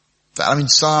that. I mean,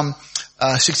 Psalm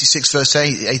 66 verse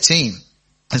 18.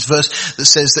 It's a verse that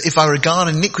says that if I regard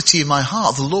iniquity in my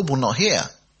heart, the Lord will not hear.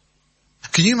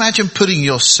 Can you imagine putting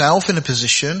yourself in a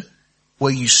position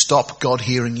where you stop God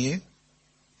hearing you?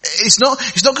 It's not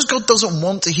because God doesn't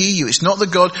want to hear you. It's not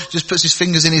that God just puts his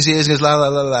fingers in his ears and goes la la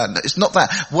la la. No, it's not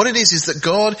that. What it is that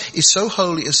God is so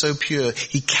holy and so pure,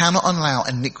 he cannot allow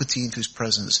iniquity into his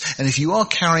presence. And if you are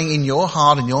carrying in your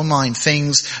heart and your mind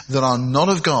things that are not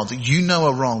of God, that you know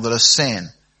are wrong, that are sin,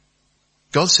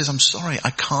 God says, I'm sorry,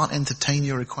 I can't entertain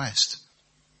your request.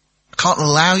 I can't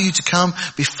allow you to come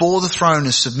before the throne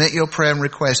and submit your prayer and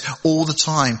request all the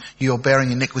time you're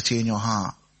bearing iniquity in your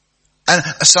heart. And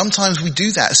sometimes we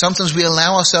do that. Sometimes we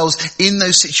allow ourselves in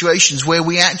those situations where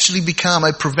we actually become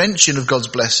a prevention of God's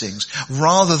blessings,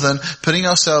 rather than putting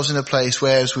ourselves in a place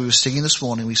where, as we were singing this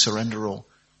morning, we surrender all.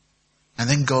 And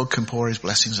then God can pour his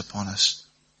blessings upon us.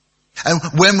 And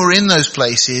when we're in those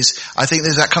places, I think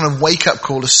there's that kind of wake-up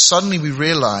call as suddenly we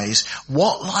realize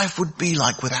what life would be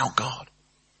like without God.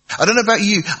 I don't know about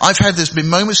you. There's been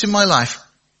moments in my life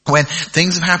when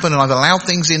things have happened and I've allowed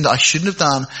things in that I shouldn't have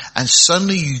done, and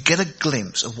suddenly you get a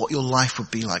glimpse of what your life would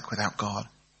be like without God.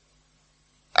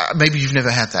 Maybe you've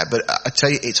never had that, but I tell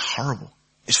you, it's horrible.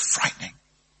 It's frightening.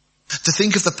 To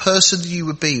think of the person you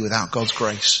would be without God's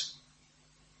grace.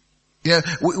 You know,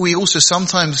 we also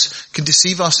sometimes can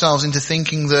deceive ourselves into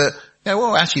thinking that, you know,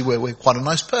 well, actually we're quite a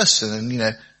nice person, and, you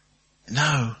know,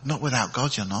 no, not without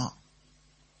God you're not.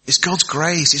 It's God's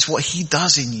grace. It's what he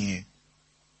does in you.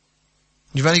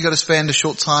 You've only got to spend a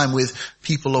short time with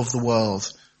people of the world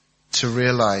to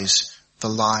realize the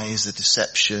lies, the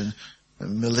deception, the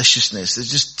maliciousness. There's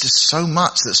just so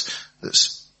much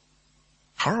that's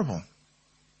horrible.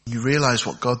 You realize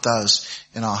what God does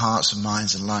in our hearts and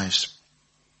minds and lives.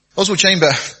 Oswald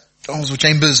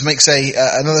Chambers makes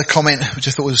another comment which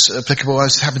I thought was applicable. I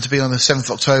happened to be on the 7th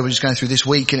of October just going through this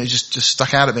week, and it just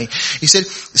stuck out at me. He said,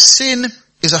 sin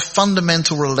is a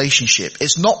fundamental relationship.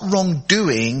 It's not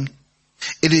wrongdoing.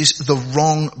 It is the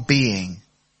wrong being.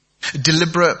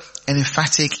 Deliberate and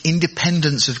emphatic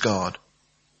independence of God.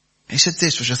 And he said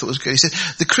this, which I thought was good. He said,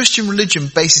 the Christian religion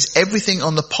bases everything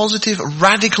on the positive,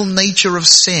 radical nature of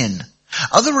sin.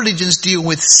 Other religions deal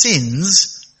with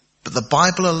sins, but the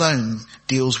Bible alone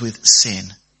deals with sin.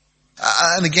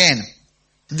 And again,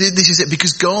 this is it,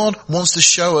 because God wants to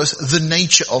show us the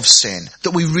nature of sin,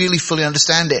 that we really fully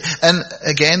understand it. And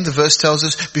again, the verse tells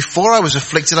us, before I was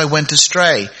afflicted, I went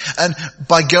astray. And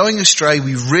by going astray,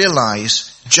 we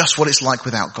realize just what it's like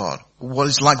without God, what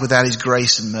it's like without his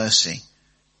grace and mercy.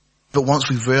 But once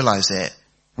we've realized it,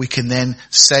 we can then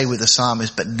say with the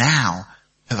psalmist, but now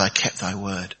have I kept thy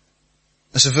word.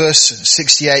 That's verse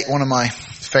 68, one of my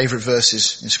favorite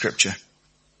verses in scripture.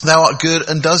 Thou art good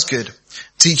and does good.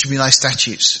 Teach me thy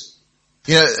statutes.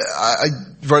 You know, I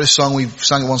wrote a song, we've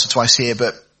sung it once or twice here,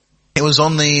 but it was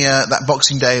on that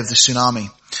Boxing Day of the tsunami.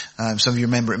 Some of you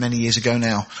remember it many years ago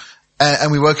now.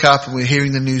 And we woke up and we were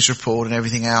hearing the news report and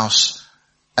everything else.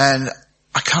 And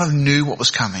I kind of knew what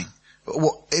was coming.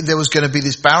 There was going to be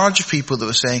this barrage of people that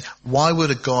were saying, why would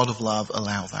a God of love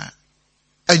allow that?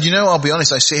 And you know, I'll be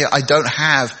honest, I see here, I don't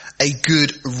have a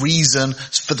good reason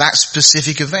for that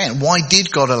specific event. Why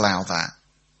did God allow that?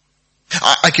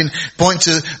 I can point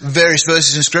to various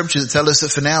verses in scripture that tell us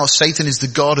that for now Satan is the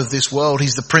god of this world.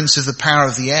 He's the prince of the power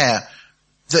of the air.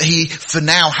 That he for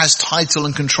now has title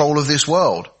and control of this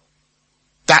world.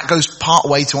 That goes part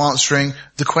way to answering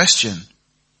the question.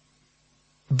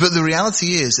 But the reality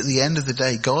is, at the end of the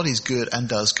day, God is good and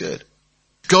does good.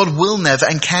 God will never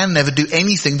and can never do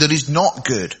anything that is not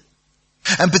good.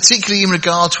 And particularly in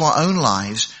regard to our own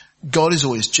lives, God is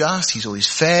always just, he's always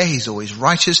fair, he's always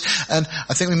righteous. And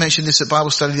I think we mentioned this at Bible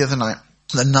study the other night,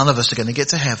 that none of us are going to get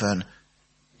to heaven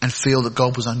and feel that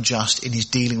God was unjust in his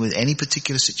dealing with any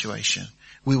particular situation.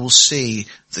 We will see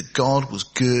that God was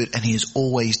good and he has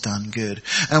always done good.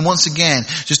 And once again,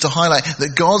 just to highlight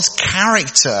that God's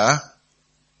character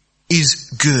is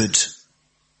good.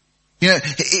 You know,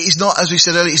 it's not, as we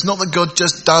said earlier, it's not that God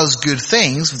just does good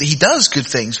things. He does good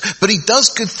things, but he does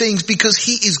good things because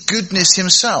he is goodness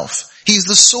himself. He is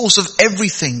the source of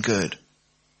everything good.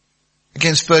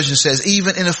 Again, Spurgeon says,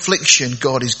 even in affliction,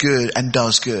 God is good and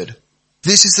does good.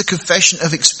 This is the confession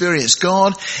of experience.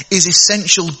 God is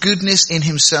essential goodness in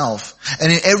himself.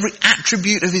 And in every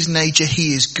attribute of his nature,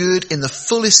 he is good in the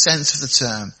fullest sense of the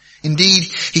term. Indeed,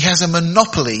 he has a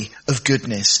monopoly of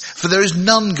goodness, for there is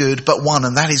none good but one,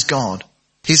 and that is God.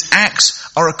 His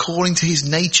acts are according to his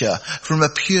nature. From a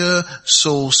pure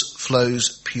source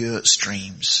flows pure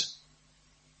streams.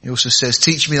 He also says,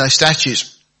 teach me thy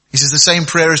statutes. He says the same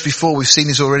prayer as before. We've seen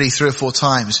this already 3 or 4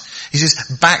 times. He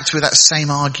says, backed with that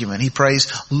same argument, he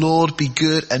prays, Lord, be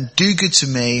good and do good to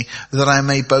me, that I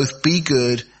may both be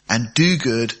good and do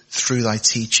good through thy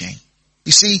teaching.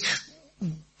 You see,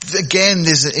 again,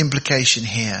 there's an implication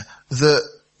here that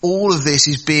all of this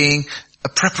is being a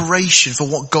preparation for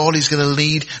what God is going to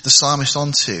lead the psalmist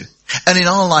onto. And in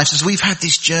our lives, as we've had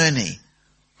this journey,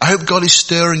 I hope God is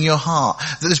stirring your heart.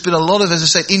 That there's been a lot of, as I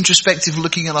said, introspective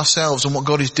looking at ourselves and what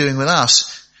God is doing with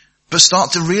us. But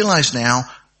start to realize now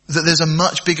that there's a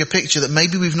much bigger picture that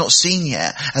maybe we've not seen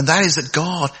yet. And that is that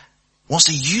God wants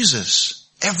to use us.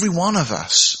 Every one of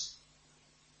us.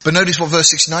 But notice what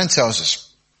verse 69 tells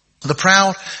us. The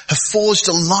proud have forged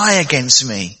a lie against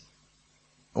me.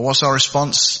 Well, what's our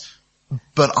response?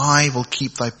 But I will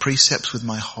keep thy precepts with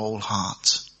my whole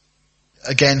heart.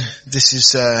 Again, this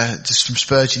is just from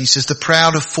Spurgeon. He says, the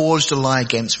proud have forged a lie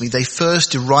against me. They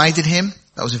first derided him.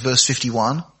 That was in verse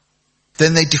 51.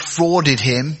 Then they defrauded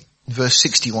him, verse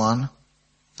 61.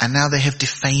 And now they have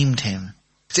defamed him.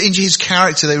 To injure his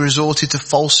character, they resorted to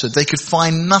falsehood. They could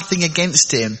find nothing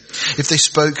against him if they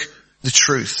spoke the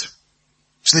truth.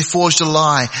 So they forged a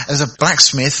lie as a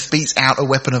blacksmith beats out a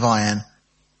weapon of iron.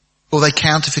 Or they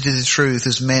counterfeited the truth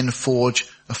as men forge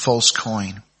a false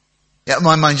coin. Yeah,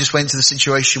 my mind just went to the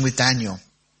situation with Daniel.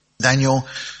 Daniel,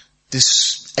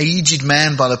 this aged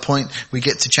man by the point we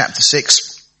get to chapter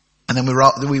 6. And then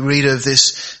we read of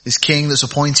this king that's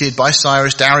appointed by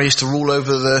Cyrus, Darius, to rule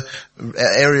over the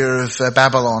area of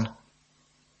Babylon.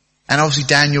 And obviously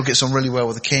Daniel gets on really well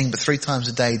with the king, but 3 times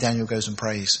a day Daniel goes and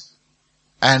prays.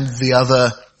 And the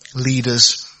other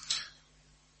leaders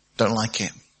don't like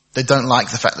it. They don't like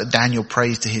the fact that Daniel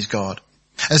prays to his God.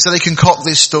 And so they concoct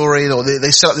this story, or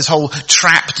they set up this whole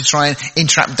trap to try and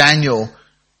entrap Daniel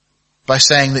by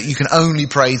saying that you can only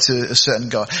pray to a certain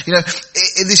God. You know,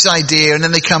 this idea, and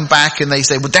then they come back and they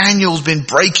say, well, Daniel's been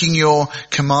breaking your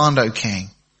command, O king.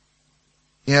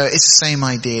 You know, it's the same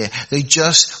idea. They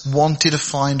just wanted to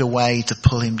find a way to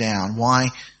pull him down. Why?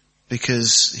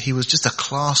 Because he was just a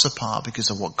class apart because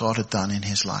of what God had done in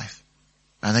his life.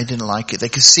 And they didn't like it. They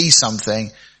could see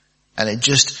something and it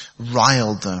just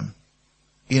riled them.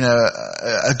 You know,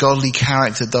 a godly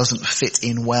character doesn't fit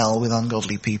in well with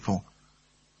ungodly people.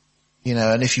 You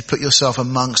know, and if you put yourself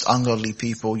amongst ungodly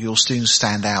people, you'll soon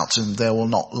stand out and they will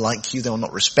not like you, they will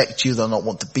not respect you, they'll not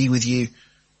want to be with you.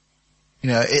 You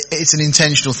know, it's an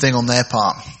intentional thing on their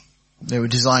part. They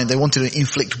wanted to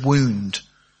inflict wound.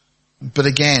 But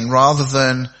again, rather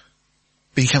than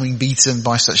becoming beaten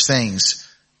by such things,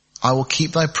 I will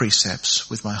keep thy precepts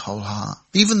with my whole heart.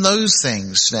 Even those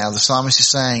things now, the psalmist is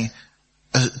saying,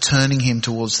 are turning him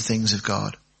towards the things of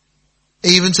God.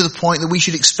 Even to the point that we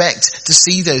should expect to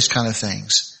see those kind of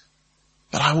things.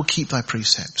 But I will keep thy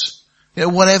precepts. You know,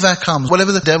 whatever comes,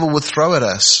 whatever the devil would throw at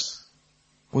us,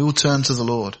 we will turn to the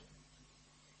Lord.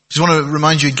 Just want to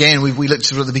remind you again, we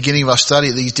looked at the beginning of our study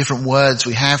at these different words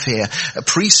we have here.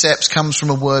 Precepts comes from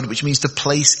a word which means to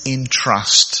place in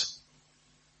trust.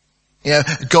 You know,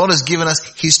 God has given us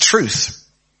his truth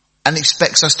and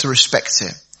expects us to respect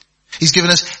it. He's given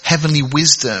us heavenly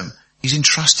wisdom. He's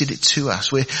entrusted it to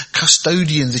us. We're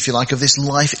custodians, if you like, of this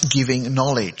life-giving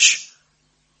knowledge.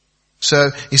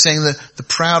 So he's saying that the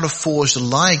proud have forged a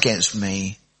lie against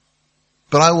me,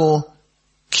 but I will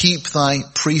keep thy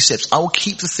precepts. I will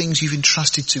keep the things you've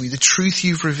entrusted to me, the truth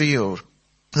you've revealed,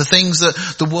 the things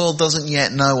that the world doesn't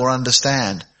yet know or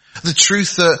understand, the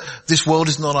truth that this world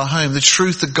is not our home, the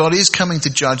truth that God is coming to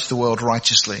judge the world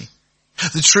righteously,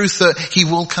 the truth that he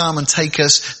will come and take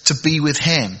us to be with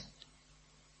him,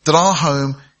 that our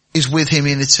home is with him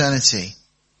in eternity,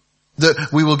 that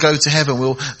we will go to heaven,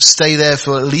 we'll stay there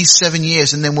for at least 7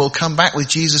 years, and then we'll come back with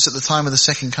Jesus at the time of the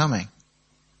second coming.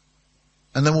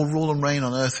 And then we'll rule and reign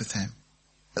on earth with him.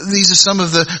 These are some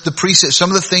of the precepts, some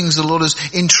of the things the Lord has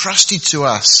entrusted to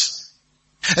us.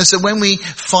 And so when we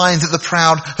find that the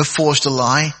proud have forged a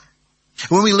lie,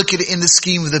 when we look at it in the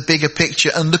scheme of the bigger picture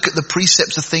and look at the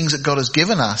precepts of things that God has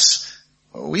given us,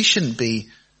 we shouldn't be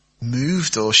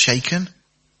moved or shaken.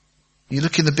 You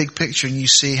look in the big picture and you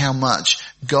see how much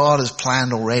God has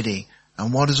planned already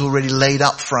and what is already laid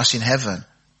up for us in heaven.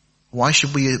 Why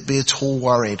should we be at all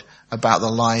worried about the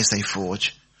lies they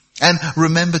forge? And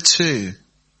remember too,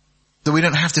 that we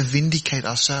don't have to vindicate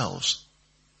ourselves,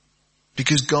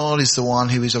 because God is the one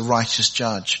who is a righteous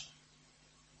judge.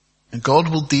 And God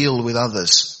will deal with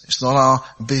others. It's not our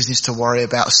business to worry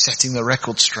about setting the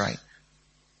record straight.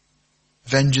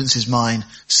 Vengeance is mine,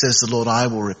 says the Lord, I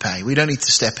will repay. We don't need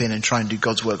to step in and try and do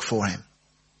God's work for him.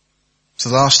 So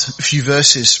the last few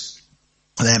verses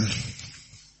then.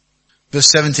 Verse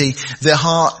 70, their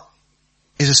heart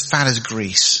is as fat as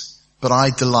grease, but I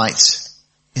delight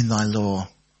in thy law.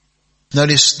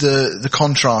 Notice the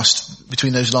contrast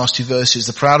between those last two verses.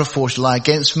 The proud have forged a lie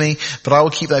against me, but I will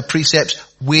keep thy precepts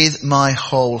with my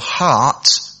whole heart.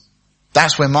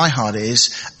 That's where my heart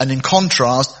is. And in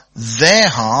contrast, their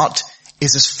heart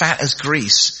is as fat as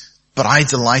grease, but I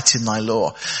delight in thy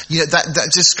law.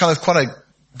 That just kind of quite a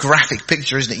graphic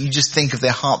picture, isn't it? You just think of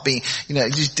their heart being, you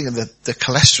just think of the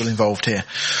cholesterol involved here.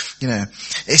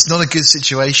 It's not a good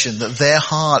situation that their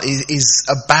heart is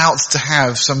about to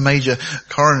have some major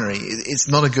coronary. It's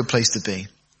not a good place to be.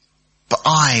 But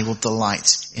I will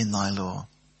delight in thy law.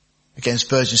 Again,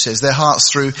 Spurgeon says, their hearts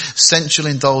through sensual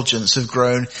indulgence have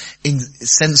grown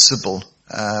insensible,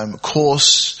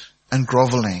 coarse and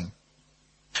grovelling.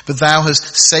 But thou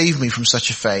hast saved me from such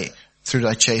a fate through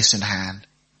thy chastened hand.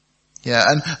 Yeah,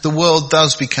 and the world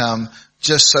does become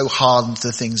just so hardened to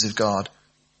the things of God.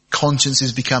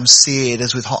 Consciences become seared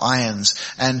as with hot irons,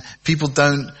 and people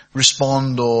don't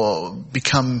respond or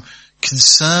become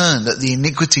concerned at the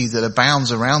iniquity that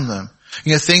abounds around them.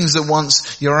 Things that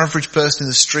once your average person in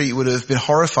the street would have been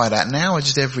horrified at now are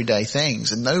just everyday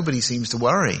things, and nobody seems to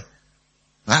worry.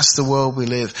 That's the world we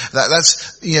live.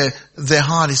 That's their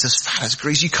heart is as fat as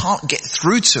grease. You can't get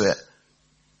through to it.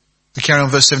 We carry on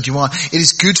verse 71. It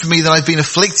is good for me that I've been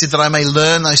afflicted, that I may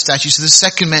learn thy statutes. So the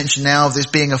second mention now of this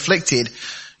being afflicted,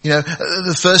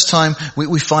 the first time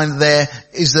we find there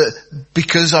is that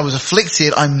because I was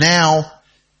afflicted, I'm now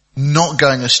not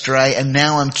going astray, and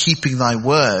now I'm keeping thy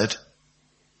word.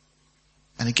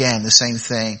 And again, the same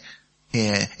thing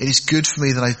here. It is good for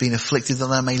me that I've been afflicted,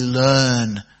 that I may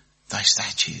learn thy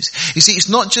statutes. You see, it's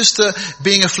not just that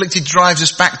being afflicted drives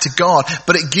us back to God,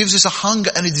 but it gives us a hunger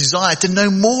and a desire to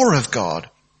know more of God.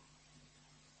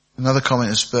 Another comment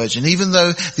of Spurgeon, even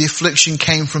though the affliction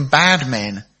came from bad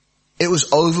men, it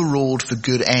was overruled for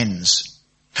good ends.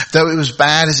 Though it was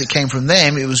bad as it came from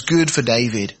them, it was good for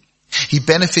David. He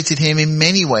benefited him in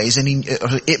many ways, and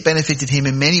it benefited him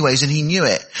in many ways, and he knew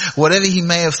it. Whatever he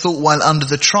may have thought while under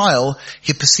the trial,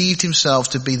 he perceived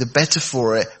himself to be the better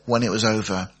for it when it was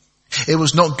over. It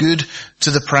was not good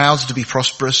to the proud to be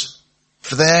prosperous,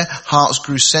 for their hearts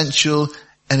grew sensual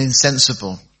and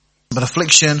insensible. But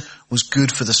affliction was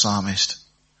good for the psalmist.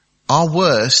 Our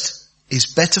worst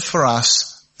is better for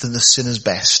us than the sinner's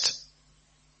best.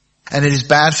 And it is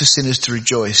bad for sinners to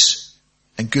rejoice,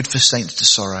 and good for saints to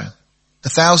sorrow.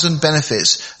 1,000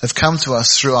 benefits have come to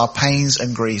us through our pains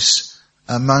and griefs.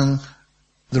 Among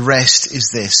the rest is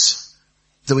this,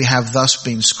 that we have thus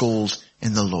been schooled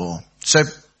in the law. So,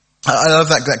 I love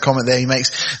that comment there he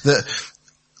makes, that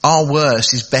our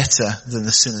worst is better than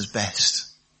the sinner's best.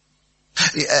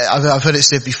 I've heard it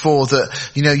said before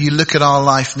that, you look at our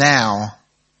life now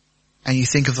and you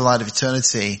think of the light of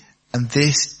eternity, and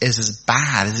this is as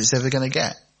bad as it's ever going to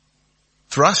get.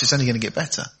 For us, it's only going to get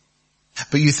better.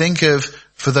 But you think of,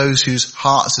 for those whose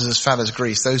hearts is as fat as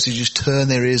grease, those who just turn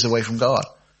their ears away from God,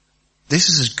 this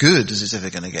is as good as it's ever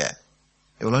going to get.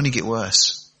 It will only get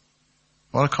worse.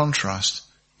 What a contrast.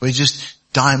 We're just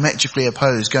diametrically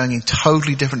opposed, going in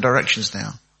totally different directions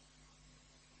now.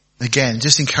 Again,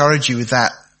 just encourage you with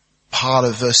that part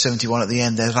of verse 71 at the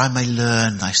end there, that I may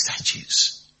learn thy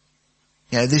statutes.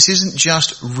 This isn't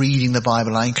just reading the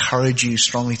Bible. I encourage you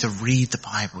strongly to read the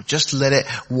Bible. Just let it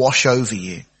wash over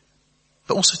you.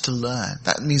 But also to learn.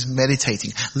 That means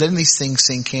meditating, letting these things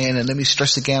sink in. And let me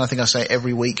stress again, I think I say it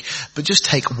every week, but just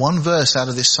take one verse out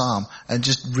of this psalm and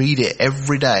just read it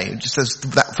every day. Just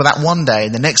for that one day,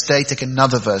 and the next day take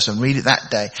another verse and read it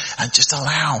that day. And just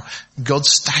allow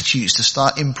God's statutes to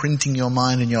start imprinting your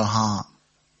mind and your heart.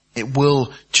 It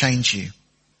will change you.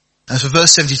 And for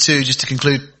verse 72, just to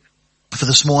conclude for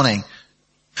this morning,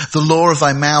 the law of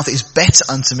thy mouth is better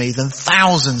unto me than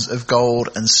thousands of gold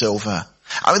and silver.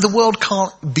 I mean, the world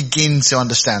can't begin to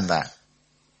understand that.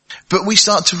 But we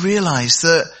start to realize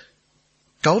that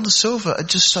gold and silver are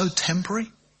just so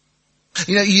temporary.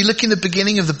 You look in the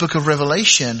beginning of the book of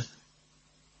Revelation,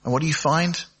 and what do you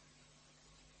find?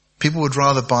 People would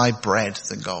rather buy bread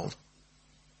than gold.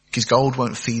 Because gold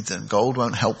won't feed them. Gold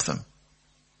won't help them.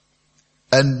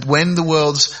 And when the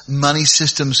world's money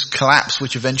systems collapse,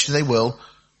 which eventually they will,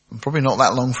 and probably not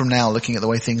that long from now looking at the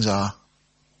way things are,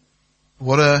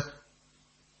 what a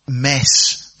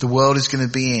mess the world is going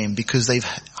to be in because they've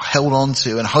held on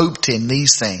to and hoped in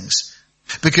these things.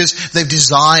 Because they've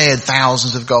desired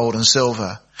thousands of gold and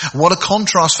silver. What a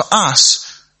contrast for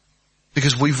us,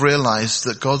 because we've realized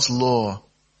that God's law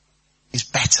is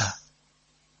better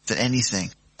than anything.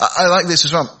 I like this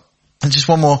as well. And just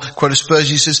one more quote of Spurgeon.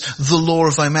 He says, the law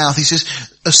of thy mouth. He says,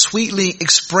 a sweetly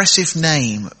expressive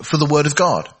name for the word of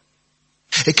God.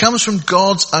 It comes from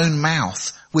God's own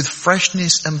mouth with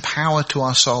freshness and power to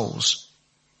our souls.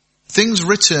 Things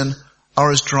written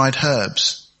are as dried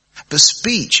herbs, but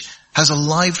speech has a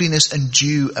liveliness and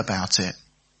dew about it.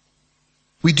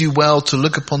 We do well to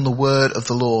look upon the word of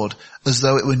the Lord as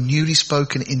though it were newly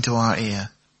spoken into our ear.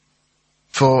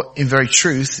 For in very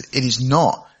truth, it is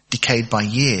not decayed by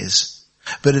years,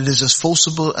 but it is as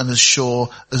forcible and as sure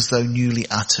as though newly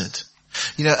uttered.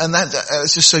 You know, and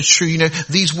that's just so true. You know,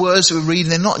 these words that we're reading,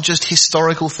 they're not just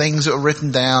historical things that are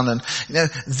written down. And, you know,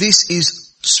 this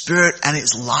is spirit and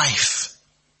it's life.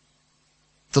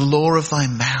 The law of thy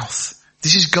mouth.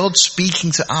 This is God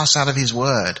speaking to us out of his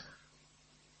word.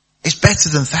 It's better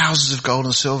than thousands of gold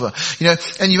and silver. You know,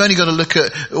 and you've only got to look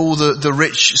at all the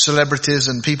rich celebrities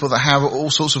and people that have all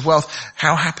sorts of wealth.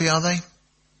 How happy are they?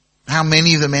 How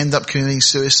many of them end up committing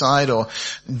suicide or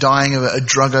dying of a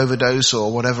drug overdose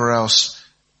or whatever else?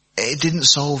 It didn't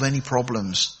solve any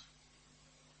problems.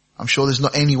 I'm sure there's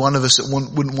not any one of us that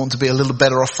wouldn't want to be a little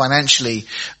better off financially.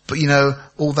 But you know,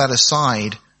 all that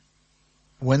aside,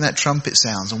 when that trumpet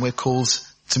sounds and we're called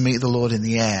to meet the Lord in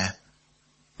the air,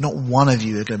 not one of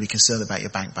you are going to be concerned about your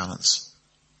bank balance.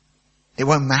 It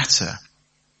won't matter.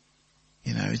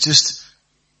 You know, it's just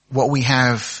what we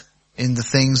have in the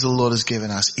things the Lord has given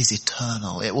us is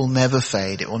eternal. It will never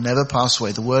fade. It will never pass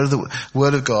away. The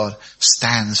word of God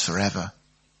stands forever.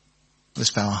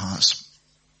 Let's bow our hearts.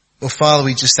 Well, Father,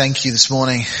 we just thank you this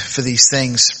morning for these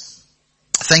things.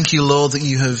 Thank you, Lord, that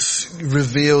you have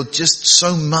revealed just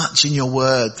so much in your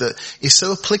word that is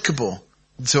so applicable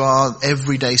to our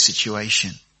everyday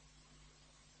situation.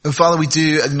 And Father, we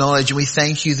do acknowledge and we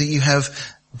thank you that you have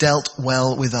dealt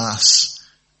well with us.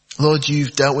 Lord,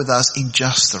 you've dealt with us in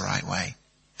just the right way.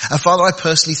 And Father, I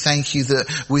personally thank you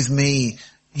that with me,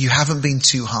 you haven't been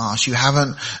too harsh. You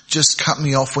haven't just cut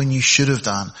me off when you should have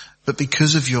done. But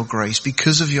because of your grace,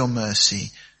 because of your mercy,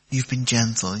 you've been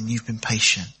gentle and you've been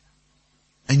patient.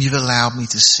 And you've allowed me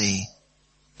to see.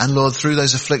 And Lord, through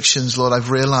those afflictions, Lord,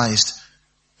 I've realized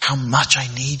how much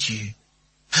I need you.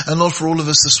 And Lord, for all of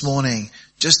us this morning,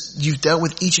 you've dealt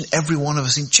with each and every one of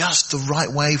us in just the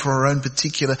right way for our own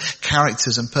particular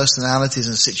characters and personalities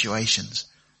and situations.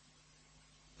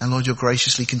 And Lord, you're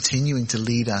graciously continuing to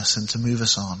lead us and to move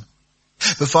us on.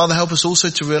 But Father, help us also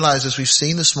to realize, as we've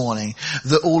seen this morning,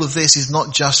 that all of this is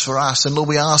not just for us. And Lord,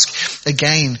 we ask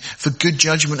again for good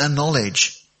judgment and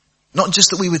knowledge. Not just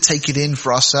that we would take it in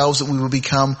for ourselves, that we would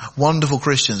become wonderful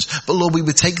Christians, but Lord, we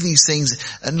would take these things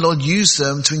and Lord, use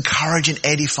them to encourage and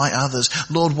edify others.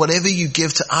 Lord, whatever you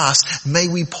give to us, may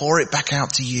we pour it back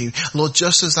out to you. Lord,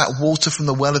 just as that water from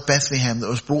the well of Bethlehem that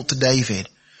was brought to David,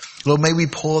 Lord, may we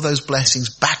pour those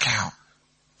blessings back out.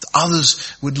 That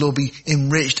others would, Lord, be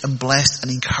enriched and blessed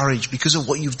and encouraged because of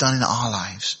what you've done in our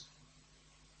lives.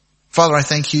 Father, I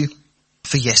thank you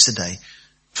for yesterday,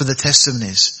 for the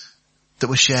testimonies that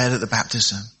were shared at the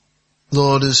baptism.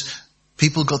 Lord, as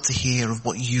people got to hear of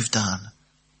what you've done,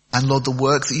 and Lord, the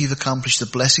work that you've accomplished, the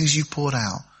blessings you've poured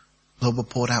out, Lord, were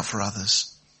poured out for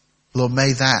others. Lord,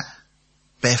 may that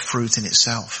bear fruit in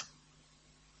itself.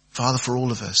 Father, for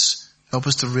all of us, help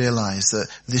us to realize that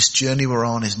this journey we're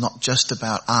on is not just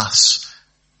about us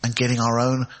and getting our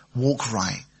own walk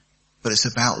right, but it's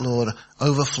about, Lord,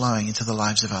 overflowing into the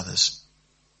lives of others.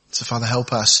 So Father,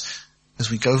 help us as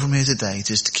we go from here today,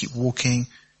 just to keep walking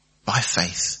by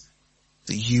faith,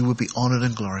 that you would be honored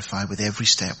and glorified with every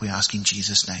step we ask in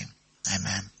Jesus' name.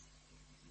 Amen.